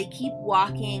 They keep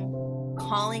walking,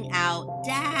 calling out,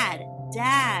 "Dad,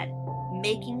 Dad,"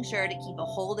 making sure to keep a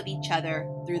hold of each other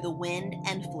through the wind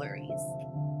and flurries.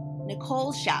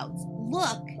 Nicole shouts,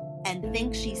 "Look," and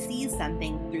thinks she sees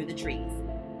something through the trees.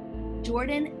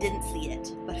 Jordan didn't see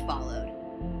it, but followed.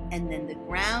 And then the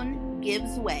ground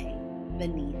gives way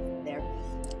beneath their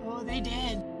feet. Oh, they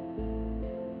did.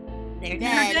 They're They're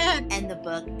dead, dead. and the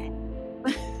book ends.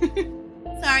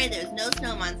 Sorry, there's no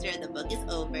snow monster. The book is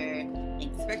over.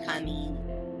 Thanks for coming.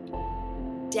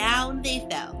 Down they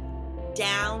fell,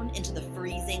 down into the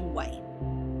freezing white.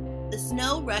 The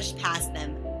snow rushed past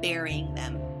them, burying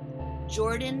them.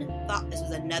 Jordan thought this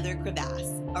was another crevasse,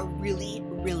 a really,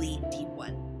 really deep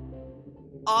one.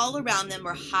 All around them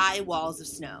were high walls of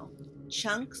snow.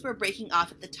 Chunks were breaking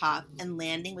off at the top and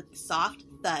landing with soft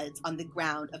thuds on the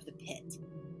ground of the pit.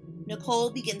 Nicole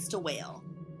begins to wail.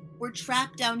 "We're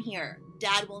trapped down here.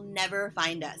 Dad will never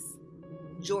find us."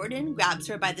 Jordan grabs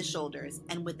her by the shoulders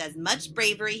and, with as much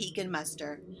bravery he can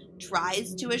muster,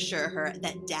 tries to assure her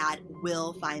that Dad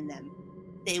will find them.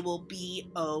 They will be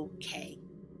okay.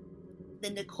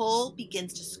 Then Nicole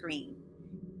begins to scream,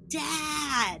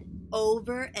 "Dad!"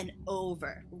 over and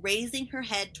over, raising her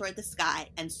head toward the sky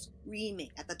and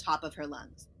screaming at the top of her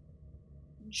lungs.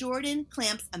 Jordan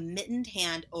clamps a mittened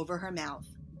hand over her mouth,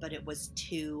 but it was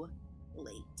too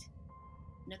late.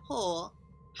 Nicole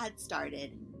had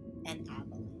started an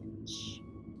avalanche.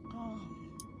 Oh.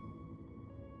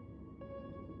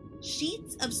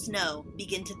 Sheets of snow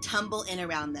begin to tumble in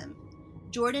around them.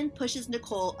 Jordan pushes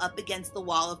Nicole up against the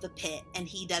wall of the pit, and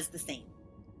he does the same.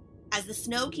 As the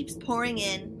snow keeps pouring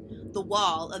in, the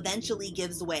wall eventually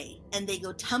gives way, and they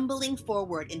go tumbling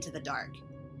forward into the dark,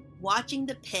 watching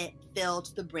the pit fill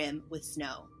to the brim with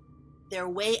snow. Their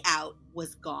way out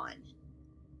was gone.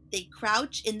 They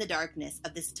crouch in the darkness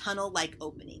of this tunnel-like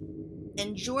opening,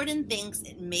 and Jordan thinks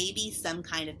it may be some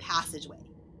kind of passageway.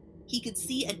 He could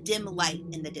see a dim light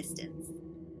in the distance.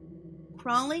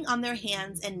 Crawling on their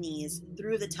hands and knees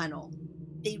through the tunnel,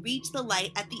 they reach the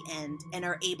light at the end and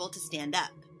are able to stand up.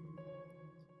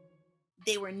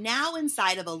 They were now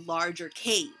inside of a larger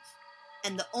cave,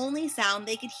 and the only sound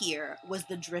they could hear was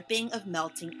the dripping of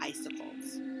melting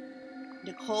icicles.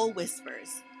 Nicole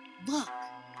whispers, "Look!"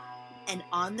 And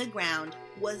on the ground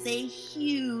was a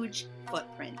huge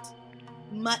footprint,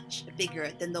 much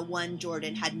bigger than the one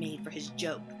Jordan had made for his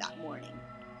joke that morning.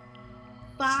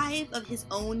 5 of his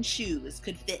own shoes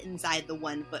could fit inside the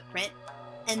one footprint,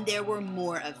 and there were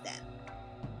more of them.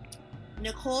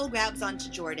 Nicole grabs onto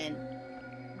Jordan.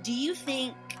 Do you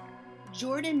think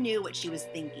Jordan knew what she was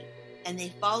thinking, and they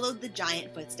followed the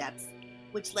giant footsteps,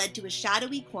 which led to a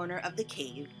shadowy corner of the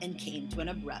cave and came to an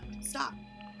abrupt stop.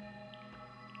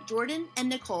 Jordan and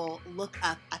Nicole look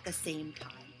up at the same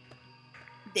time.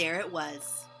 There it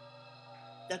was,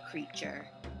 the creature,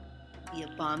 the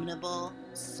abominable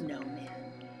snowman.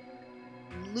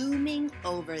 Looming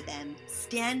over them,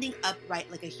 standing upright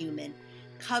like a human,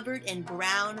 covered in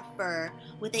brown fur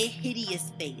with a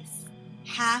hideous face,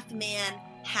 half man,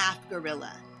 half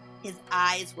gorilla. His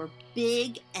eyes were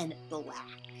big and black.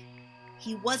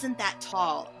 He wasn't that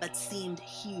tall, but seemed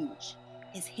huge.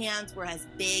 His hands were as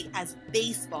big as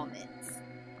baseball mitts.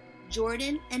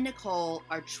 Jordan and Nicole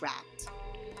are trapped.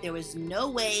 There is no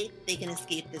way they can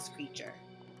escape this creature.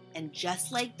 And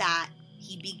just like that,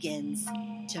 he begins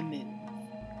to move.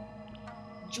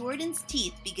 Jordan's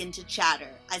teeth begin to chatter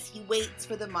as he waits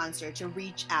for the monster to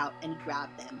reach out and grab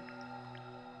them.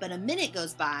 But a minute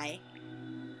goes by,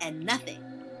 and nothing.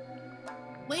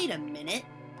 Wait a minute.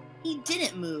 He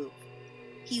didn't move.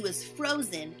 He was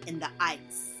frozen in the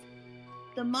ice.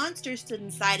 The monster stood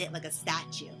inside it like a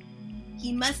statue.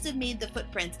 He must have made the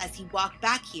footprints as he walked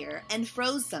back here and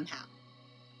froze somehow.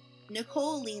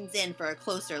 Nicole leans in for a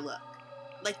closer look.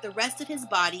 Like the rest of his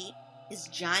body, his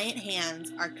giant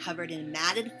hands are covered in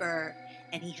matted fur,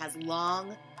 and he has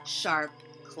long, sharp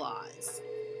claws.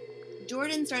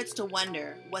 Jordan starts to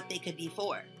wonder what they could be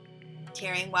for.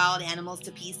 Tearing wild animals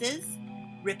to pieces?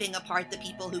 Ripping apart the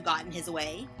people who got in his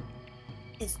way?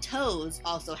 His toes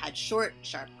also had short,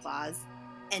 sharp claws,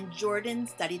 and Jordan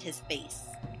studied his face.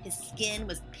 His skin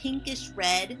was pinkish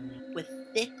red with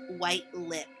thick white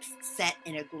lips set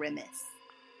in a grimace.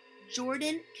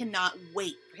 Jordan cannot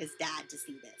wait for his dad to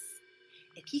see this.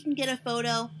 If he can get a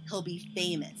photo, he'll be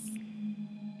famous.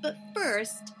 But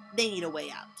first, they need a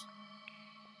way out.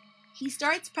 He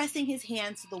starts pressing his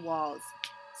hands to the walls,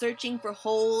 searching for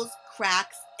holes,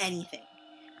 cracks, anything.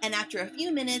 And after a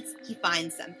few minutes, he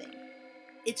finds something.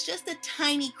 It's just a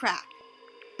tiny crack,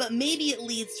 but maybe it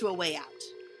leads to a way out.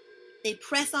 They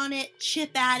press on it,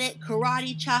 chip at it,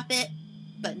 karate chop it,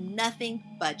 but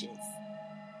nothing budges.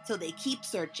 So they keep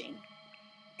searching.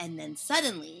 And then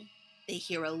suddenly, they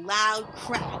hear a loud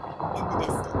crack in the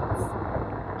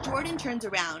distance. Jordan turns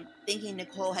around, thinking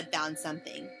Nicole had found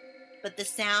something, but the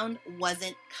sound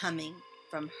wasn't coming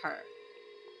from her.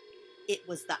 It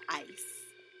was the ice.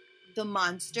 The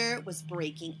monster was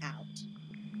breaking out.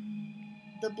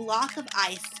 The block of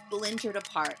ice splintered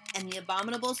apart, and the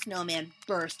abominable snowman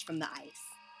burst from the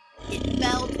ice. It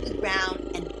fell to the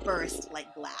ground and burst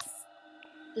like glass.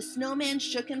 The snowman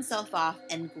shook himself off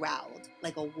and growled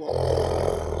like a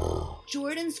wolf.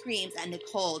 Jordan screams at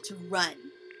Nicole to run.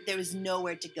 There is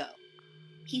nowhere to go.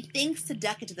 He thinks to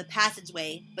duck into the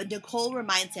passageway, but Nicole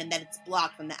reminds him that it's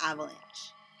blocked from the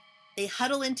avalanche. They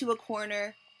huddle into a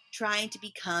corner, trying to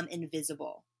become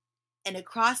invisible. And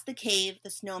across the cave, the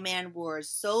snowman roars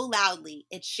so loudly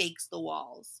it shakes the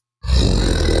walls.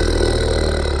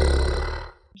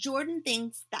 Jordan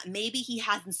thinks that maybe he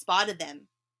hasn't spotted them,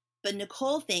 but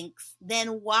Nicole thinks,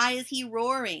 then why is he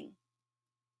roaring?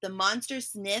 The monster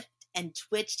sniffed and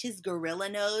twitched his gorilla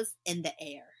nose in the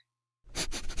air.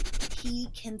 He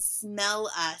can smell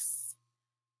us.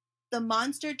 The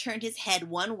monster turned his head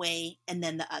one way and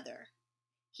then the other.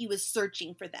 He was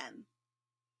searching for them.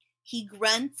 He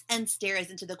grunts and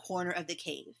stares into the corner of the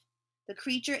cave. The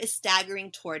creature is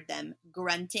staggering toward them,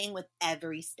 grunting with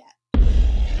every step.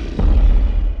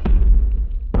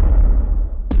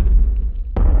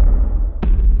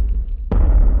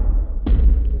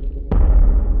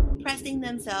 Pressing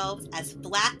themselves as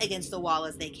flat against the wall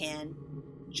as they can,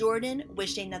 Jordan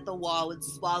wishing that the wall would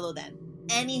swallow them.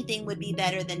 Anything would be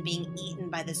better than being eaten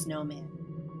by the snowman.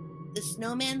 The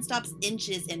snowman stops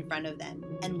inches in front of them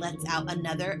and lets out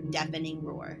another deafening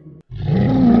roar.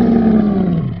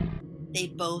 They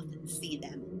both see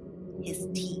them. His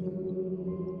teeth.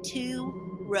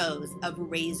 2 rows of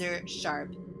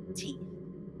razor-sharp teeth.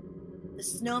 The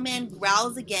snowman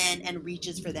growls again and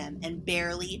reaches for them and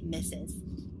barely misses.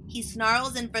 He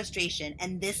snarls in frustration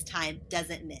and this time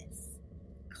doesn't miss.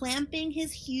 clamping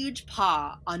his huge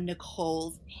paw on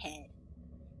Nicole's head.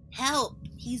 Help!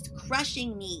 He's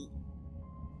crushing me!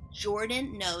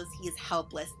 Jordan knows he is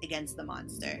helpless against the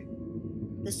monster.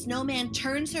 The snowman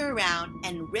turns her around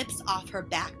and rips off her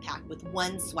backpack with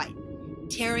one swipe,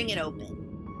 tearing it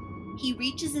open. He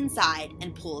reaches inside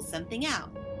and pulls something out.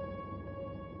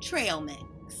 Trail mix.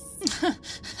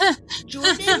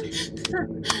 Jordan?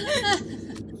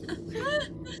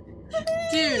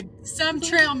 Dude, some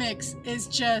trail mix is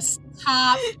just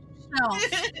top shelf,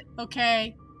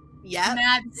 okay? Yep.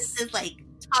 This is like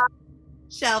top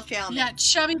shelf trail mix. Yeah,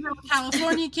 chubby little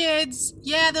California kids.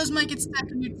 Yeah, those might get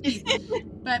stuck in your teeth.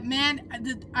 But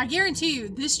man, I guarantee you,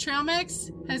 this trail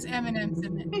mix has M&Ms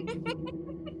in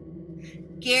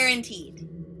it. Guaranteed.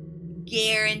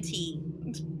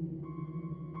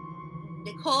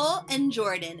 Nicole and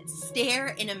Jordan stare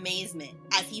in amazement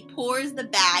as he pours the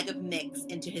bag of mix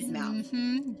into his mouth.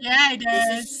 Mm-hmm. Yeah, he does.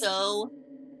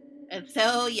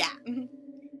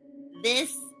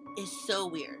 This is so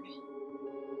weird.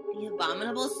 The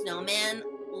abominable snowman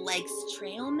likes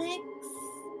trail mix?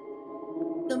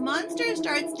 The monster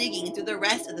starts digging through the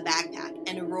rest of the backpack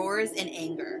and roars in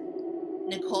anger.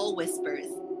 Nicole whispers,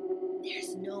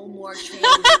 "There's no more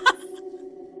trail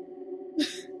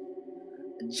mix."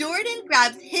 Jordan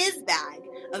grabs his bag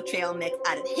of trail mix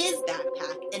out of his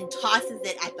backpack and tosses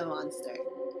it at the monster.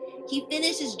 He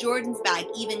finishes Jordan's bag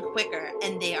even quicker,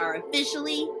 and they are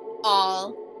officially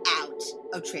all out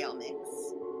of trail mix.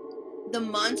 The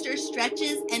monster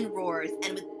stretches and roars,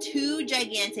 and with two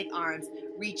gigantic arms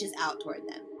reaches out toward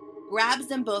them, grabs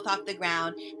them both off the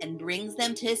ground, and brings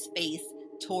them to his face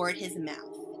toward his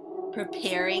mouth,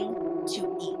 preparing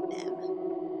to eat them.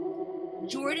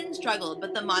 Jordan struggled,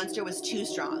 but the monster was too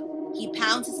strong. He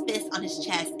pounds his fist on his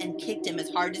chest and kicked him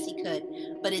as hard as he could,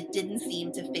 but it didn't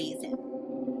seem to faze him.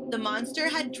 The monster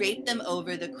had draped them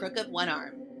over the crook of one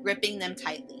arm, gripping them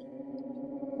tightly.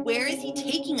 Where is he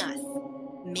taking us?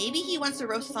 Maybe he wants to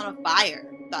roast us on a fire,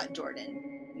 thought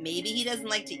Jordan. Maybe he doesn't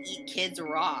like to eat kids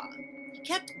raw. He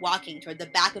kept walking toward the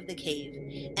back of the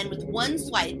cave, and with one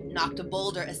swipe knocked a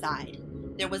boulder aside.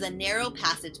 There was a narrow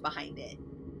passage behind it.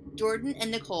 Jordan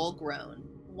and Nicole groan.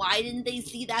 Why didn't they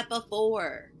see that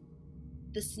before?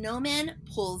 The snowman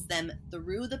pulls them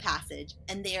through the passage,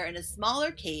 and they are in a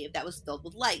smaller cave that was filled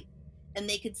with light, and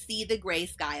they could see the gray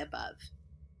sky above.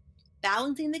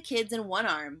 Balancing the kids in one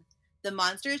arm, the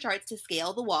monster starts to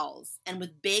scale the walls, and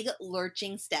with big,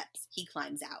 lurching steps, he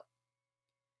climbs out.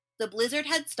 The blizzard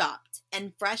had stopped,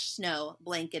 and fresh snow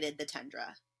blanketed the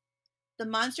tundra. The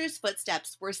monster's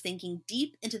footsteps were sinking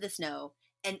deep into the snow,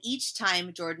 and each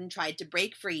time Jordan tried to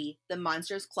break free, the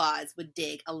monster's claws would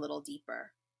dig a little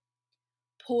deeper.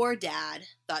 Poor Dad,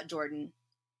 thought Jordan.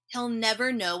 He'll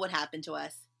never know what happened to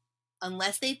us,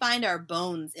 unless they find our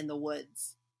bones in the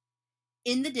woods.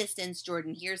 In the distance,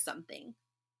 Jordan hears something.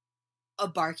 A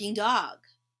barking dog.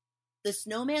 The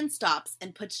snowman stops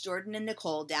and puts Jordan and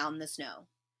Nicole down in the snow.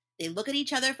 They look at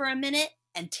each other for a minute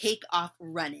and take off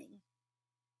running.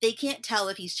 They can't tell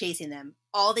if he's chasing them.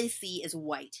 All they see is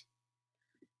white.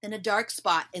 Then a dark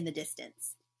spot in the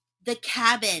distance. The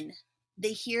cabin.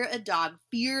 They hear a dog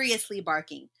furiously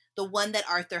barking, the one that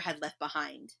Arthur had left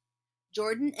behind.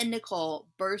 Jordan and Nicole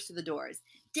burst through the doors.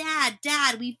 Dad,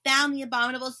 we found the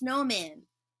abominable snowman.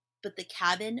 But the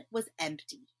cabin was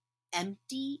empty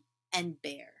and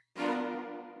bare.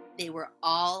 They were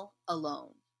all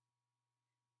alone.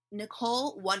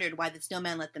 Nicole wondered why the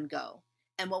snowman let them go,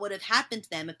 and what would have happened to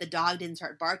them if the dog didn't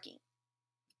start barking.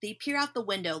 They peer out the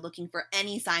window looking for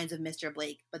any signs of Mr.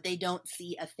 Blake, but they don't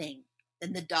see a thing.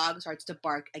 Then the dog starts to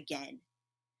bark again.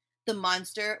 The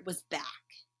monster was back.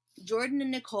 Jordan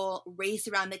and Nicole race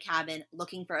around the cabin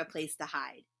looking for a place to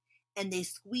hide, and they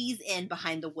squeeze in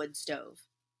behind the wood stove.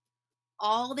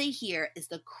 All they hear is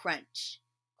the crunch,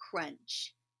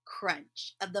 crunch,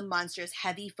 crunch of the monster's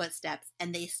heavy footsteps,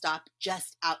 and they stop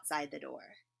just outside the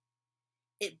door.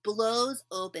 It blows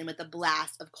open with a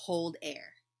blast of cold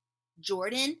air.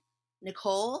 Jordan,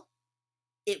 Nicole,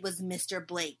 it was Mr.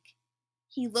 Blake.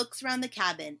 He looks around the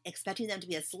cabin, expecting them to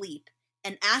be asleep,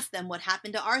 and asks them what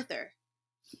happened to Arthur.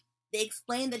 They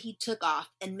explain that he took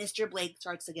off, and Mr. Blake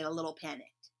starts to get a little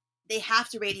panicked. They have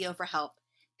to radio for help.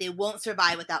 They won't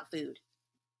survive without food.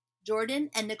 Jordan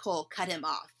and Nicole cut him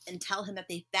off and tell him that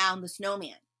they found the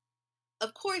snowman.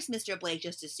 Of course, Mr. Blake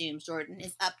just assumes Jordan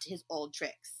is up to his old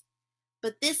tricks.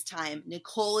 But this time,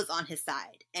 Nicole is on his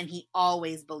side, and he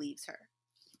always believes her.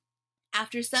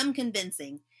 After some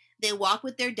convincing, they walk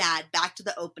with their dad back to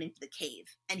the opening to the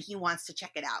cave, and he wants to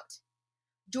check it out.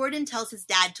 Jordan tells his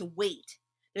dad to wait.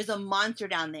 There's a monster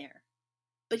down there.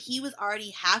 But he was already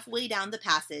halfway down the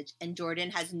passage, and Jordan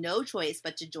has no choice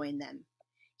but to join them.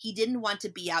 He didn't want to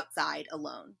be outside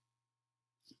alone.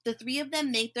 The three of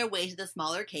them make their way to the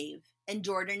smaller cave, and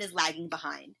Jordan is lagging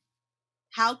behind.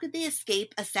 How could they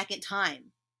escape a second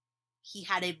time? He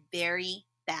had a very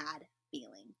bad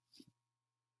feeling.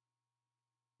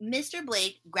 Mr.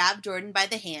 Blake grabbed Jordan by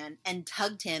the hand and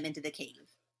tugged him into the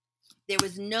cave. There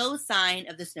was no sign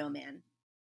of the snowman.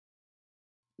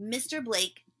 Mr.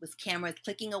 Blake was cameras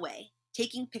clicking away,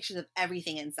 taking pictures of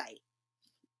everything in sight.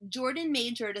 Jordan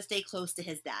made sure to stay close to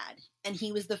his dad, and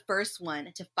he was the first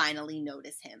one to finally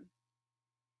notice him.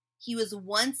 He was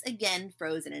once again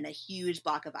frozen in a huge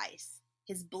block of ice,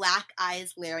 his black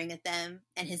eyes glaring at them,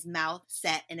 and his mouth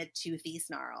set in a toothy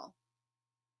snarl.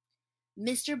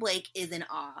 Mr. Blake is in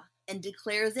awe and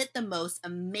declares it the most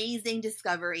amazing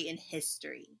discovery in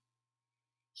history.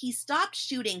 He stopped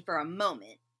shooting for a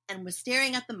moment and was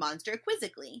staring at the monster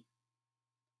quizzically.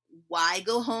 Why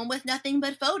go home with nothing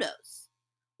but photos?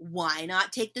 Why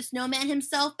not take the snowman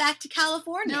himself back to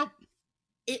California? Nope.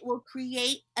 It will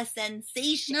create a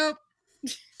sensation. Nope.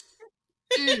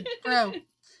 Dude, bro.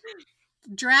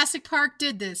 Jurassic Park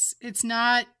did this. It's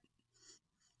not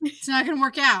going to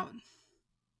work out.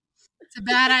 It's a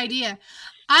bad idea.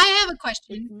 I have a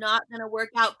question. It's not going to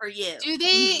work out for you. Do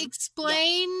they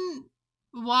explain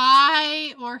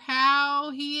why or how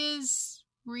he is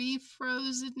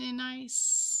refrozen in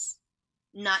ice?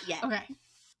 Not yet. Okay.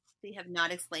 They have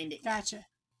not explained it yet. Gotcha.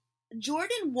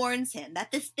 Jordan warns him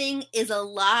that this thing is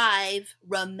alive,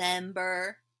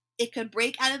 remember? It could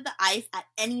break out of the ice at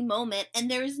any moment, and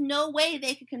there is no way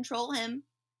they could control him.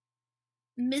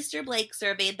 Mr. Blake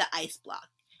surveyed the ice block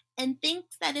and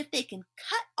thinks that if they can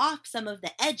cut off some of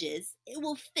the edges, it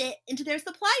will fit into their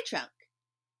supply trunk.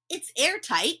 It's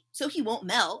airtight, so he won't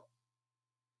melt.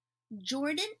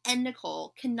 Jordan and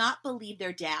Nicole cannot believe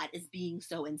their dad is being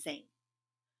so insane.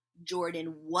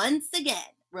 Jordan once again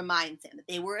reminds him that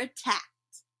they were attacked,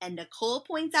 and Nicole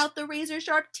points out the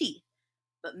razor-sharp teeth,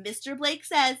 but Mr. Blake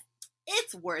says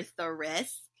it's worth the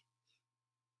risk.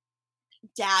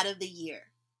 Dad of the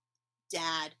year.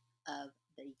 Dad of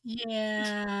the year.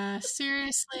 Yeah,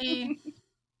 seriously.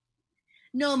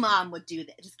 No mom would do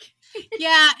that. Just kidding.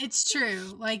 Yeah, it's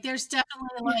true. Like, there's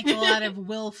definitely a lot of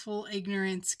willful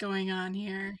ignorance going on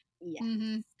here. Yeah.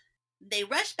 Mm-hmm. They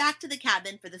rush back to the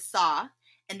cabin for the saw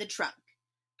and the trunk,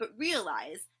 but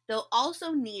realize they'll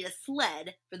also need a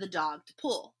sled for the dog to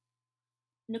pull.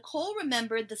 Nicole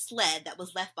remembered the sled that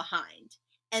was left behind,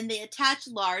 and they attach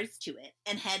Lars to it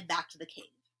and head back to the cave.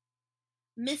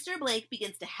 Mr. Blake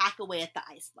begins to hack away at the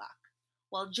ice block,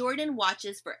 while Jordan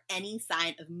watches for any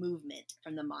sign of movement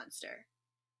from the monster.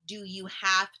 Do you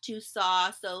have to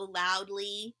saw so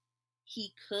loudly?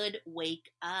 He could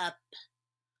wake up.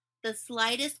 The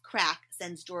slightest crack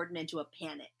sends Jordan into a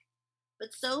panic,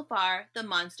 but so far the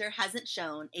monster hasn't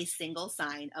shown a single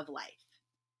sign of life.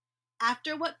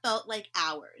 After what felt like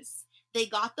hours, they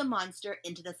got the monster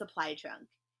into the supply trunk,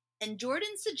 and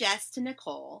Jordan suggests to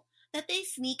Nicole that they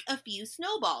sneak a few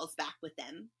snowballs back with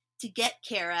them to get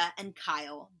Kara and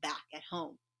Kyle back at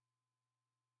home.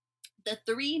 The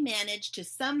three manage to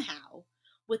somehow,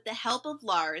 with the help of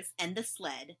Lars and the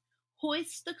sled,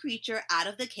 hoist the creature out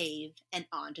of the cave and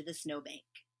onto the snowbank.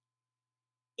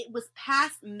 It was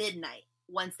past midnight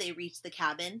once they reached the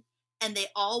cabin, and they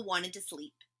all wanted to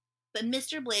sleep. But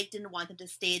Mr. Blake didn't want them to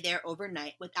stay there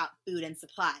overnight without food and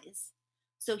supplies,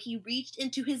 so he reached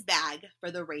into his bag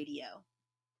for the radio.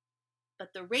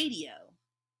 But the radio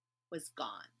was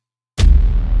gone.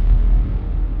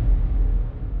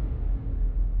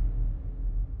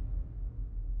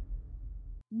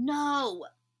 No!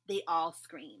 They all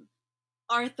scream.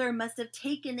 Arthur must have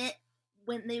taken it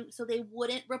so they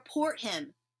wouldn't report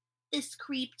him. This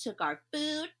creep took our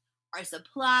food, our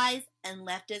supplies, and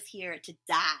left us here to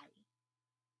die.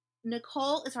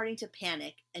 Nicole is starting to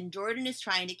panic, and Jordan is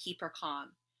trying to keep her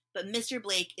calm, but Mr.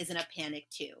 Blake is in a panic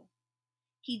too.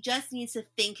 He just needs to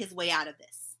think his way out of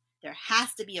this. There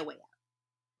has to be a way out.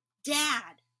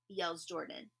 Dad, yells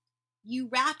Jordan, you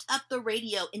wrapped up the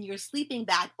radio in your sleeping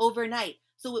bag overnight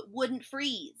so it wouldn't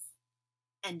freeze.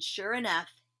 And sure enough,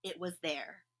 it was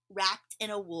there, wrapped in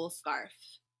a wool scarf.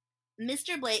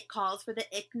 Mr. Blake calls for the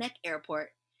Iknek airport,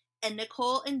 and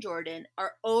Nicole and Jordan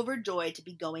are overjoyed to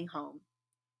be going home.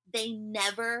 They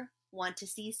never want to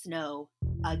see snow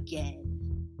again.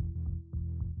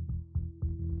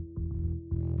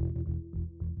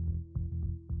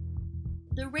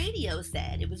 The radio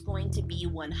said it was going to be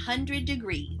 100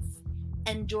 degrees,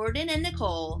 and Jordan and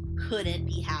Nicole couldn't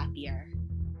be happier.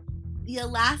 The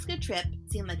Alaska trip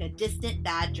seemed like a distant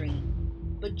bad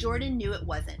dream, but Jordan knew it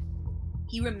wasn't.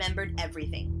 He remembered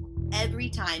everything, every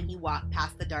time he walked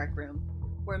past the dark room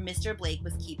where Mr. Blake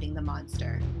was keeping the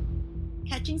monster.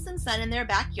 Catching some sun in their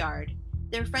backyard,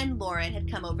 their friend Lauren had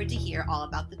come over to hear all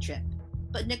about the trip,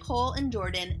 but Nicole and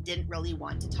Jordan didn't really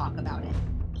want to talk about it.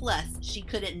 Plus, she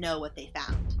couldn't know what they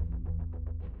found.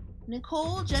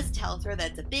 Nicole just tells her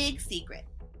that it's a big secret,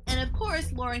 and of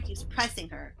course Lauren keeps pressing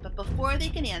her, but before they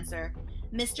can answer,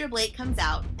 Mr. Blake comes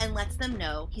out and lets them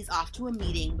know he's off to a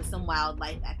meeting with some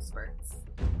wildlife experts.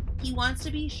 He wants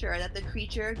to be sure that the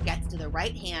creature gets to the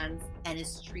right hands and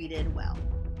is treated well.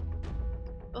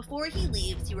 Before he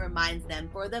leaves, he reminds them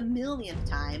for the millionth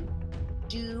time,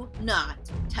 do not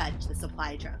touch the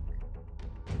supply trunk.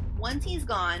 Once he's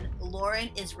gone, Lauren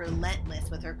is relentless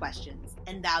with her questions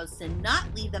and vows to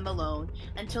not leave them alone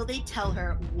until they tell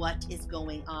her what is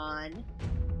going on.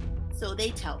 So they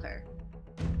tell her,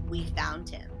 we found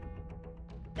him.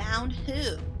 Found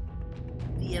who?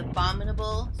 The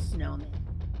abominable snowman.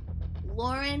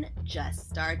 Lauren just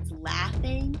starts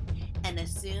laughing and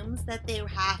assumes that they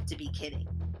have to be kidding.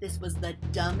 This was the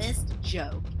dumbest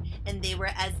joke, and they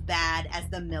were as bad as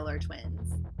the Miller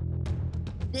twins.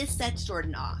 This sets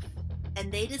Jordan off,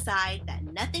 and they decide that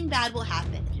nothing bad will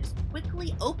happen and just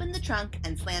quickly open the trunk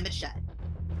and slam it shut.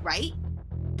 Right?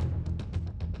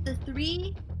 The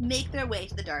three make their way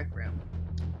to the dark room,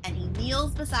 and he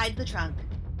kneels beside the trunk,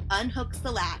 unhooks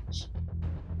the latch,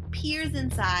 peers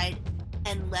inside,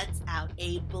 and lets out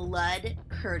a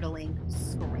blood-curdling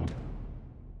scream.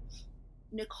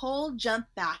 Nicole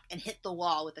jumped back and hit the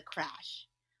wall with a crash.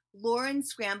 Lauren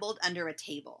scrambled under a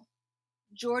table.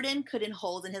 Jordan couldn't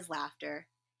hold in his laughter.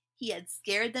 He had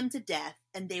scared them to death,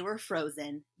 and they were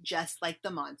frozen, just like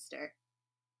the monster,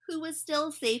 who was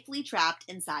still safely trapped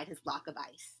inside his block of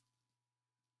ice.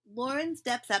 Lauren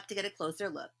steps up to get a closer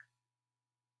look.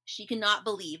 She cannot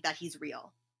believe that he's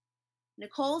real.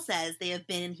 Nicole says they have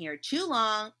been in here too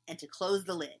long and to close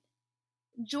the lid.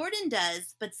 Jordan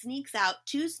does, but sneaks out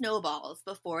 2 snowballs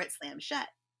before it slams shut.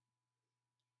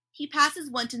 He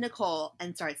passes one to Nicole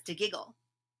and starts to giggle.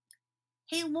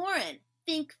 Hey, Lauren,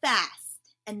 think fast.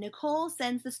 And Nicole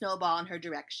sends the snowball in her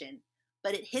direction,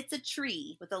 but it hits a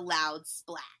tree with a loud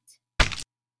splat.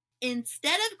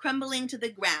 Instead of crumbling to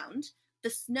the ground, the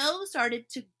snow started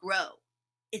to grow.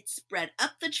 It spread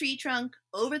up the tree trunk,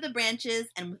 over the branches,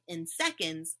 and within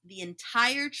seconds, the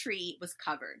entire tree was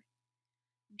covered.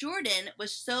 Jordan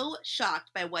was so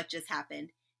shocked by what just happened,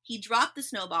 he dropped the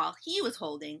snowball he was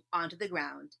holding onto the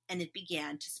ground, and it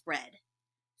began to spread.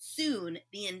 Soon,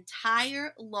 the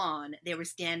entire lawn they were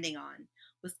standing on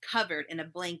was covered in a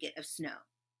blanket of snow.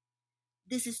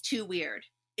 This is too weird.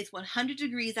 It's 100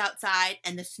 degrees outside,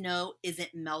 and the snow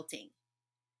isn't melting.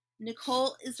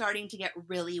 Nicole is starting to get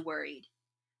really worried.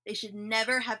 They should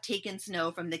never have taken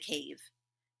snow from the cave.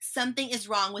 Something is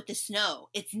wrong with the snow.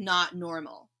 It's not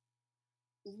normal.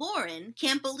 Lauren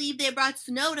can't believe they brought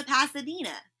snow to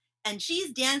Pasadena, and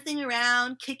she's dancing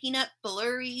around, kicking up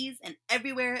flurries, and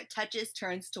everywhere it touches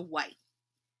turns to white.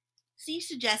 She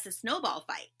suggests a snowball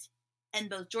fight, and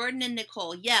both Jordan and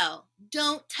Nicole yell,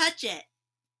 "Don't touch it!"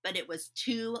 But it was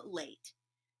too late.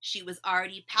 She was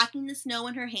already packing the snow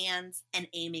in her hands and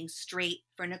aiming straight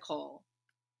for Nicole.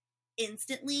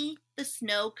 Instantly, the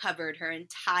snow covered her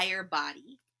entire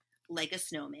body, like a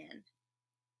snowman.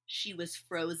 She was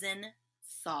frozen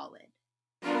solid.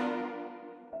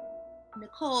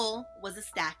 Nicole was a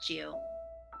statue,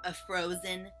 a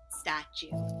frozen statue.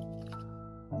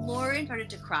 Lauren started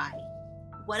to cry.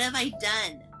 What have I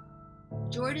done?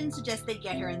 Jordan suggests they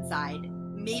get her inside.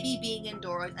 Maybe being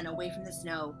indoors and away from the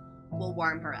snow will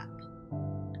warm her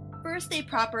up. First, they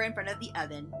prop her in front of the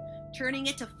oven, turning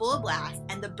it to full blast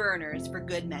and the burners for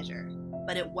good measure,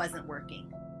 but it wasn't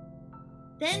working.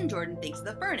 Then Jordan thinks of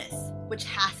the furnace, which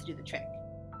has to do the trick.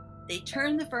 They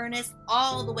turned the furnace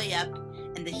all the way up,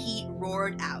 and the heat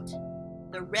roared out.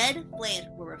 The red flames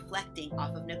were reflecting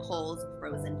off of Nicole's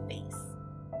frozen face.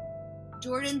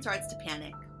 Jordan starts to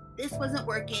panic. This wasn't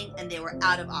working, and they were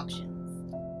out of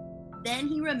options. Then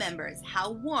he remembers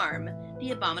how warm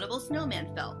the abominable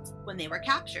snowman felt when they were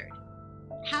captured.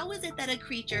 How is it that a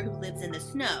creature who lives in the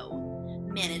snow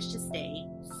managed to stay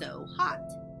so hot?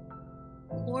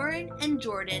 Lauren and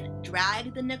Jordan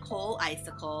drag the Nicole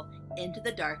icicle into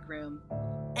the dark room,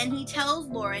 and he tells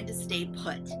Lauren to stay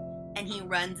put, and he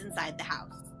runs inside the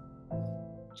house.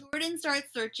 Jordan starts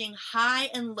searching high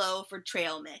and low for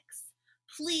trail mix.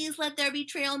 Please let there be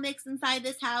trail mix inside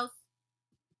this house.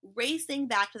 Racing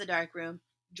back to the dark room,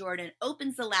 Jordan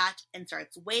opens the latch and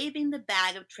starts waving the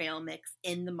bag of trail mix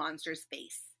in the monster's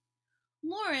face.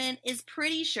 Lauren is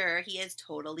pretty sure he has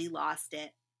totally lost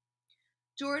it.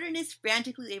 Jordan is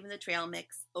frantically waving the trail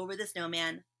mix over the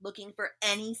snowman, looking for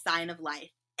any sign of life,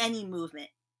 any movement,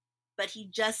 but he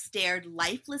just stared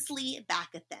lifelessly back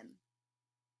at them.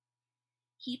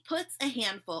 He puts a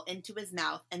handful into his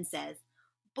mouth and says,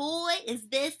 "Boy, is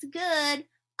this good.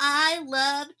 I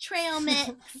love trail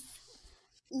mix."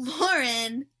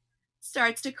 Lauren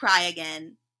starts to cry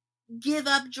again. "Give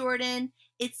up, Jordan.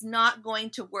 It's not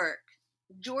going to work."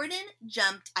 Jordan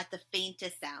jumped at the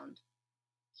faintest sound.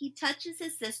 He touches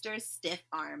his sister's stiff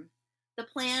arm. The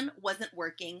plan wasn't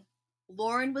working.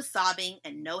 Lauren was sobbing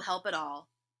and no help at all.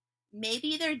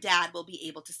 Maybe their dad will be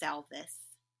able to solve this.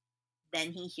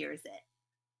 Then he hears it.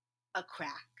 A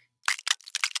crack.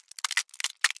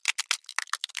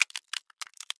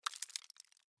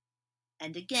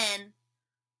 And again,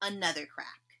 another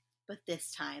crack, but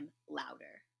this time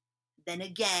louder. Then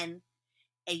again,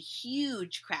 a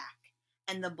huge crack,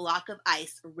 and the block of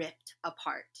ice ripped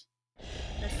apart.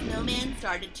 The snowman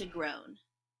started to groan.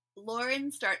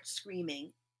 Lauren starts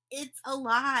screaming, "It's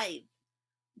alive!"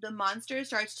 The monster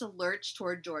starts to lurch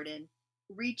toward Jordan,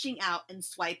 reaching out and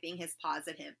swiping his paws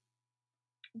at him.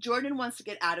 Jordan wants to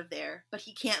get out of there, but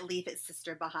he can't leave his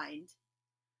sister behind.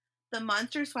 The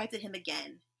monster swipes at him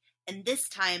again, and this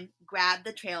time grabbed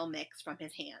the trail mix from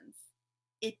his hands.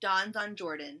 It dawns on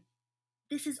Jordan.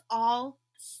 This is all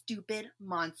the stupid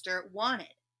monster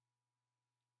wanted.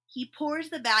 He pours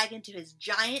the bag into his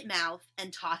giant mouth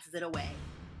and tosses it away.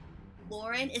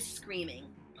 Lauren is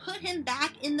screaming, "Put him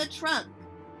back in the trunk!"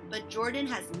 But Jordan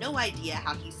has no idea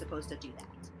how he's supposed to do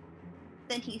that.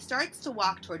 Then he starts to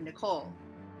walk toward Nicole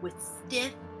with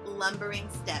stiff, lumbering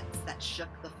steps that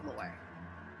shook the floor.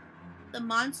 The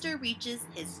monster reaches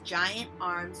his giant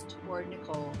arms toward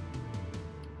Nicole,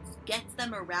 gets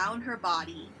them around her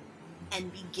body,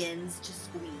 and begins to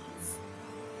squeeze.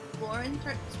 Lauren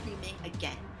starts screaming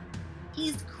again.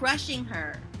 He's crushing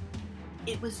her.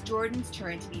 It was Jordan's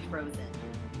turn to be frozen.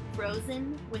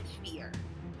 Frozen with fear.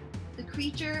 The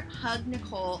creature hugged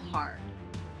Nicole hard.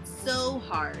 So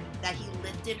hard that he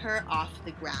lifted her off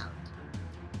the ground.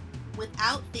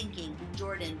 Without thinking,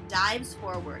 Jordan dives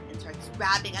forward and starts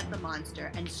grabbing at the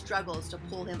monster and struggles to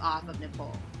pull him off of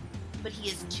Nicole. But he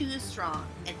is too strong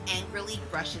and angrily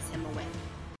brushes him away.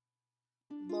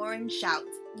 Lauren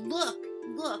shouts, "Look,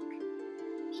 look!"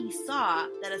 He saw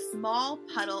that a small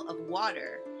puddle of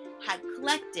water had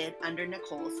collected under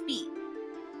Nicole's feet.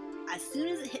 As soon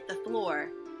as it hit the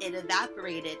floor, it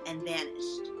evaporated and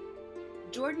vanished.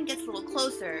 Jordan gets a little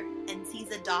closer and sees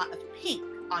a dot of pink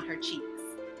on her cheeks.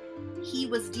 He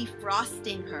was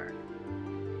defrosting her.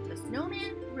 The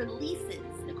snowman releases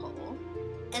Nicole,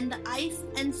 and the ice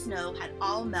and snow had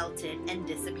all melted and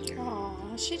disappeared.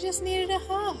 Aw, she just needed a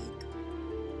hug.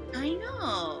 I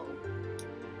know.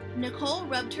 Nicole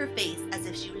rubbed her face as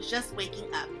if she was just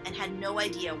waking up and had no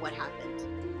idea what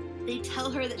happened. They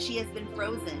tell her that she has been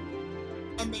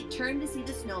frozen, and they turn to see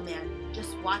the snowman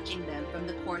just watching them from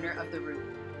the corner of the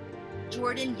room.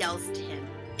 Jordan yells to him,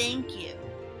 "Thank you."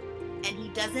 And he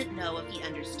doesn't know if he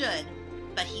understood,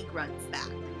 but he grunts back.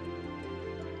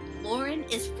 Lauren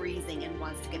is freezing and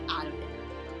wants to get out of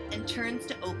there, and turns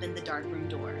to open the darkroom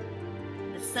door.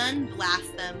 The sun blasts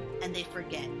them, and they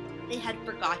forget. They had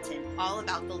forgotten all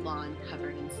about the lawn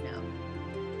covered in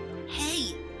snow.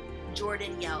 "Hey!"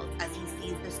 Jordan yells as he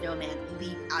sees the snowman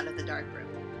leap out of the darkroom.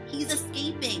 "He's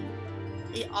escaping!"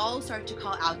 They all start to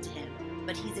call out to him,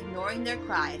 but he's ignoring their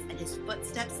cries, and his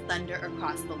footsteps thunder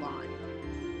across the lawn.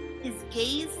 His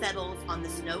gaze settles on the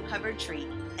snow-covered tree,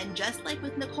 and just like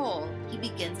with Nicole, he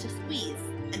begins to squeeze,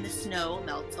 and the snow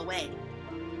melts away.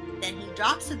 Then he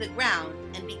drops to the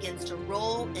ground and begins to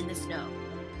roll in the snow.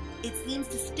 It seems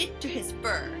to stick to his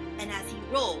fur, and as he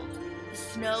rolled, the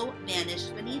snow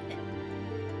vanished beneath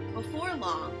him. Before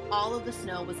long, all of the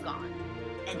snow was gone,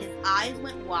 and his eyes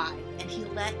went wide, and he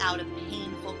let out a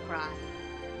painful cry.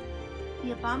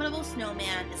 The abominable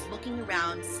snowman is looking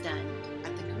around stunned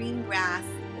at the green grass,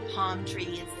 palm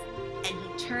trees, and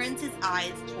he turns his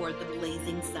eyes toward the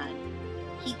blazing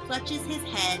sun. He clutches his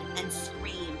head and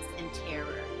screams in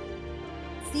terror.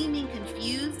 Seeming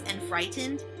confused and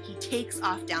frightened, he takes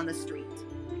off down the street.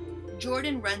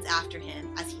 Jordan runs after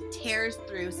him as he tears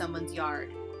through someone's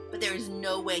yard, but there is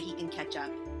no way he can catch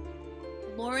up.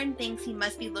 Lauren thinks he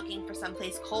must be looking for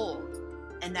someplace cold,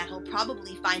 and that he'll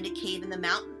probably find a cave in the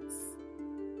mountains.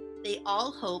 They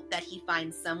all hope that he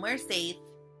finds somewhere safe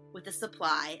with a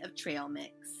supply of trail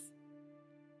mix.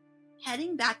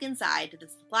 Heading back inside to the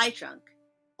supply trunk,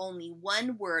 only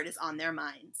one word is on their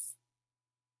minds.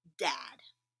 Dad.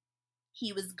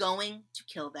 He was going to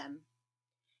kill them.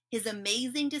 His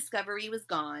amazing discovery was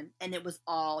gone, and it was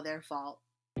all their fault.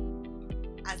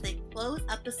 As they close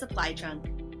up the supply trunk,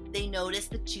 they notice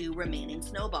the 2 remaining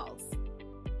snowballs.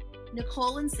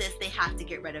 Nicole insists they have to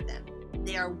get rid of them.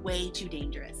 They are way too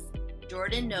dangerous.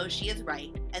 Jordan knows she is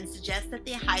right and suggests that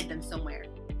they hide them somewhere.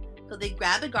 So they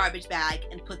grab a garbage bag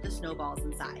and put the snowballs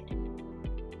inside.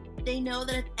 They know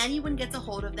that if anyone gets a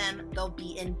hold of them, they'll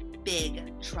be in big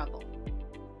trouble.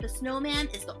 The snowman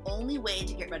is the only way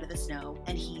to get rid of the snow,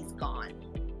 and he's gone.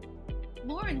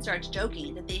 Lauren starts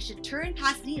joking that they should turn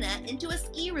Pasadena into a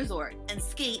ski resort and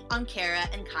skate on Kara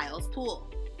and Kyle's pool.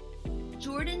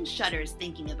 Jordan shudders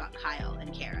thinking about Kyle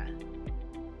and Kara.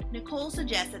 Nicole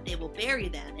suggests that they will bury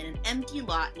them in an empty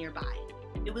lot nearby.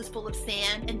 It was full of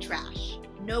sand and trash.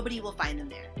 Nobody will find them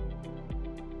there.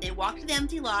 They walk to the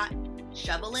empty lot,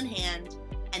 shovel in hand,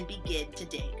 and begin to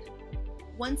dig.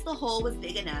 Once the hole was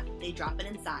big enough, they drop it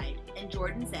inside, and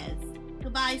Jordan says,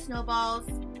 "Goodbye, snowballs.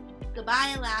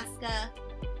 Goodbye, Alaska."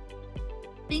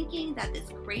 Thinking that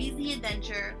this crazy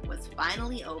adventure was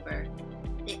finally over,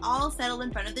 they all settle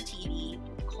in front of the TV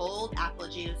with cold apple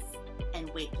juice and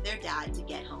wait for their dad to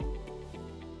get home.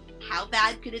 How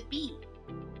bad could it be?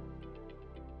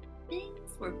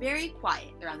 Things were very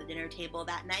quiet around the dinner table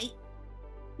that night.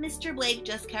 Mr. Blake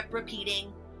just kept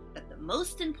repeating that the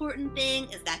most important thing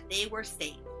is that they were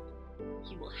safe.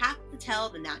 He will have to tell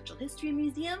the Natural History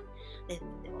Museum that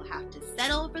they will have to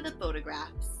settle for the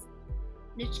photographs.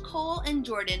 Nicole and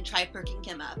Jordan try perking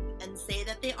him up and say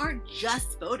that they aren't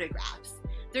just photographs.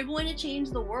 They're going to change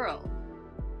the world.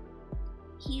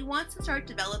 He wants to start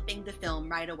developing the film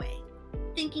right away,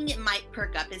 thinking it might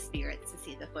perk up his spirits to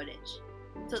see the footage.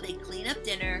 So they clean up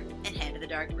dinner and head to the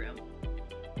dark room.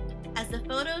 As the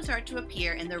photos start to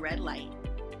appear in the red light,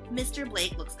 Mr.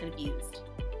 Blake looks confused.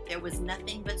 There was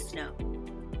nothing but snow.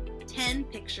 10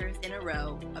 pictures in a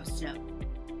row of snow.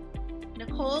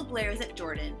 Nicole glares at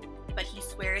Jordan, but he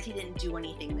swears he didn't do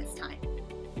anything this time.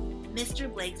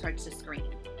 Mr. Blake starts to scream.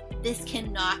 This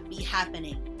cannot be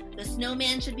happening. The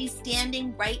snowman should be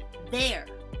standing right there.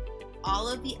 All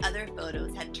of the other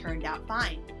photos had turned out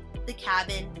fine. The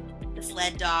cabin, the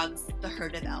sled dogs, the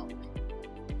herd of elk.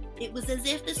 It was as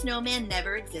if the snowman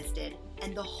never existed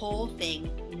and the whole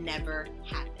thing never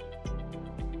happened.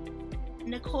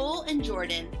 Nicole and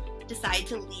Jordan decide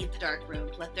to leave the dark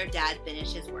room to let their dad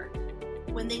finish his work,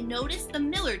 when they notice the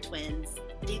Miller twins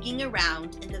digging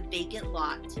around in the vacant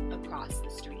lot across the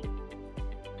street.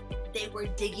 They were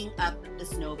digging up the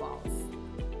snowballs.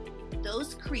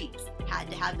 Those creeps had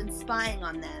to have been spying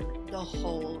on them the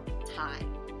whole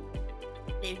time.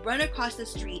 They run across the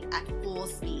street at full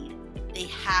speed. They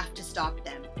have to stop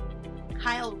them.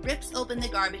 Kyle rips open the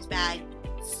garbage bag,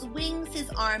 swings his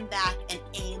arm back, and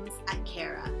aims at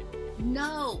Kara.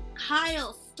 No,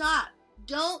 Kyle, stop.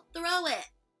 Don't throw it.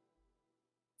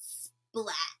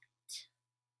 Splat.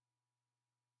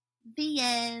 The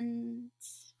end.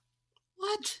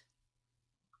 What?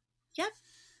 Yep.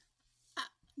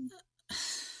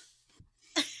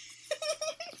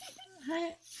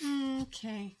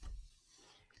 Okay.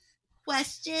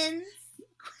 Questions?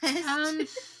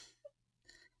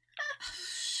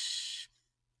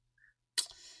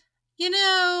 You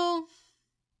know,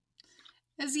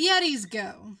 as Yetis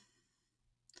go,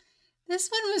 this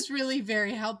one was really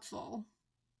very helpful.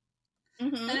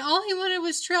 Mm-hmm. And all he wanted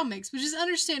was trail mix, which is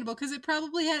understandable because it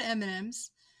probably had M&Ms.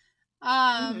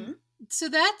 So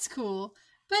that's cool.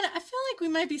 But I feel like we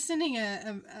might be sending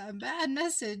a bad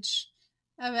message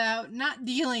about not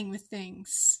dealing with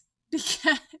things.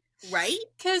 Right?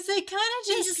 Because they kind of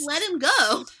Just let him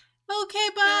go. Okay,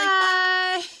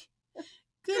 bye. Like,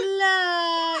 Good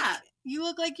luck. Yeah. You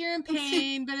look like you're in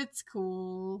pain, but it's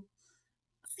cool.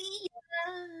 See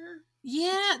ya.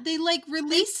 Yeah, they like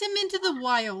release him into the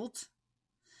wild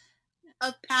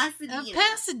Of Pasadena. of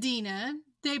Pasadena.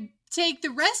 They take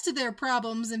the rest of their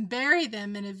problems and bury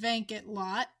them in a vacant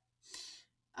lot.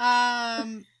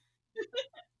 And,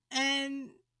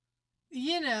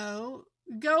 you know,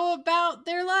 go about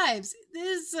their lives.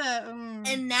 This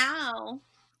And now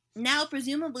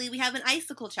presumably we have an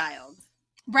icicle child.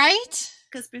 right?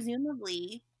 Because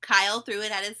presumably Kyle threw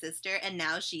it at his sister and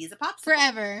now she's a popsicle.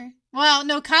 Forever. Well,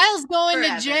 no, Kyle's going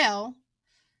Forever. to jail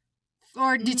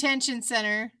or detention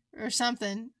center or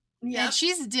something. Yep. And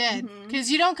she's dead Mhm.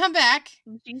 because you don't come back,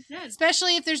 She's dead.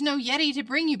 especially if there's no Yeti to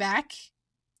bring you back.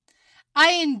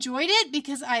 I enjoyed it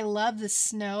because I love the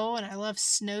snow and I love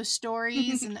snow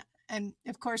stories and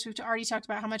of course we've already talked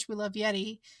about how much we love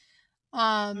Yeti.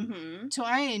 So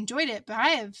I enjoyed it, but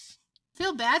I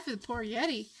feel bad for the poor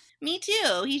Yeti. Me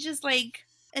too. He's just like,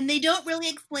 and they don't really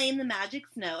explain the magic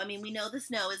snow. I mean, we know the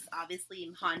snow is obviously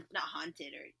not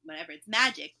haunted or whatever. It's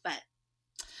magic, but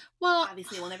Well,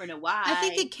 obviously we'll never know why. I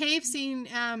think the cave scene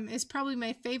is probably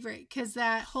my favorite because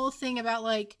that whole thing about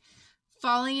like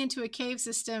falling into a cave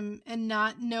system and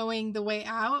not knowing the way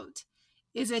out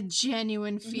is a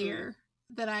genuine fear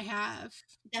that I have.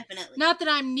 Definitely. Not that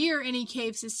I'm near any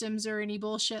cave systems or any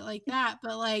bullshit like that,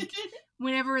 but like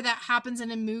whenever that happens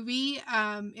in a movie,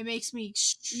 it makes me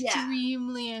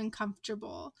extremely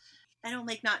uncomfortable. I don't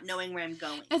like not knowing where I'm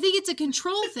going. I think it's a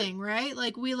control thing, right?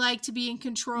 Like we like to be in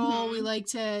control. We like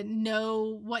to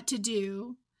know what to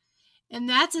do. And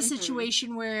that's a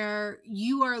situation where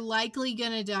you are likely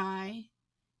going to die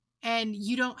and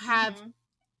you don't have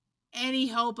any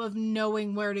hope of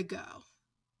knowing where to go.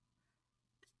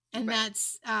 And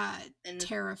that's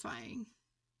terrifying.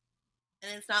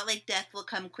 And it's not like death will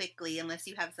come quickly unless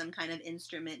you have some kind of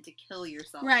instrument to kill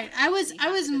yourself. Right. I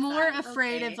was more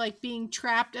afraid of like being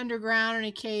trapped underground in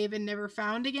a cave and never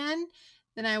found again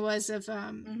than I was of the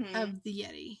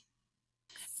Yeti.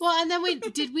 Well, and then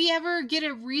did we ever get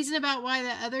a reason about why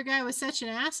the other guy was such an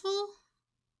asshole?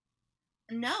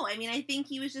 No, I mean, I think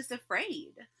he was just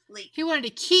afraid. Like he wanted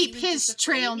to keep his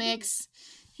trail mix.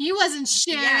 He wasn't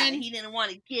sharing. Yeah, he didn't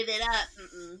want to give it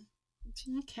up.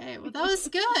 Okay, well, that was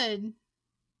good.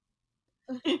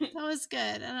 That was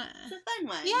good. It's a fun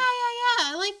one. Yeah.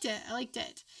 I liked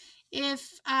it.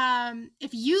 If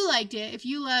you liked it, if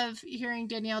you love hearing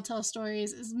Danielle tell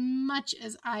stories as much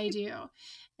as I do,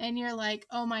 and you're like,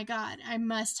 oh my God, I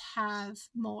must have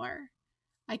more.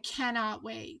 I cannot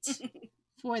wait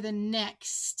for the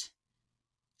next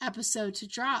episode to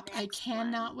drop. I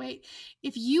cannot wait.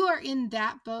 If you are in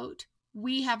that boat,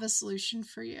 we have a solution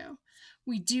for you.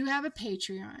 We do have a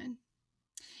Patreon.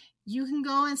 You can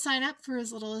go and sign up for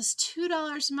as little as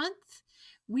 $2 a month.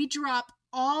 We drop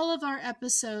all of our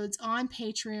episodes on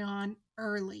Patreon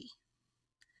early.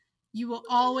 You will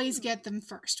always get them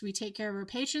first. We take care of our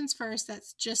patrons first.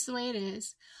 That's just the way it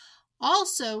is.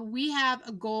 Also, we have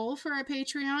a goal for our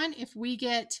Patreon. If we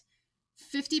get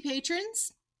 50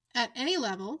 patrons at any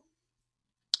level,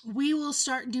 we will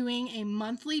start doing a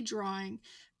monthly drawing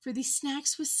for the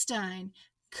Snacks with Stein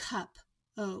Cup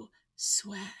O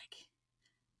Swag.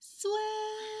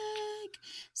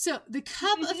 So the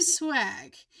Cup of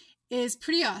Swag is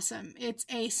pretty awesome. It's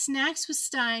a Snacks with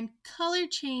Stein color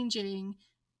changing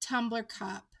tumbler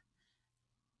cup.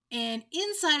 And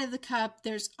inside of the cup,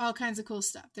 there's all kinds of cool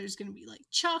stuff. There's going to be like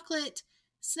chocolate,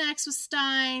 Snacks with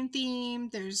Stein theme.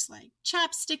 There's like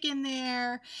chapstick in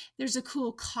there. There's a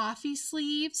cool coffee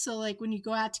sleeve. So like when you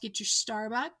go out to get your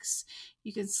Starbucks,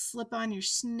 you can slip on your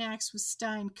Snacks with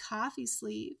Stein coffee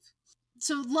sleeve.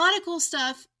 So a lot of cool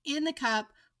stuff in the cup.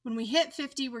 When we hit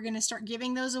 50, we're going to start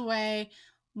giving those away.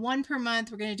 One per month.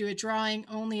 We're going to do a drawing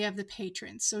only of the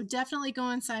patrons. So definitely go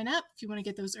and sign up if you want to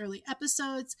get those early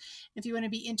episodes. If you want to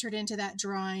be entered into that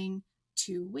drawing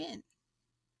to win.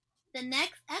 The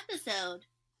next episode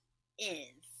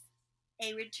is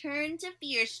a return to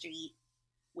Fear Street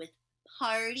with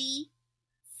Party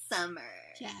Summer.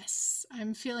 Yes,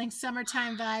 I'm feeling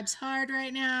summertime vibes hard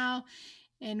right now.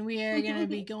 And we are going to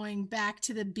be going back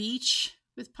to the beach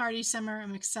with Party Summer.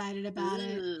 I'm excited about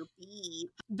it.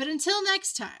 Beach. But until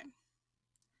next time,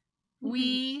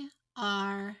 we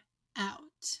are out.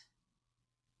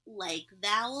 Like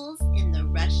vowels in the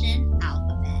Russian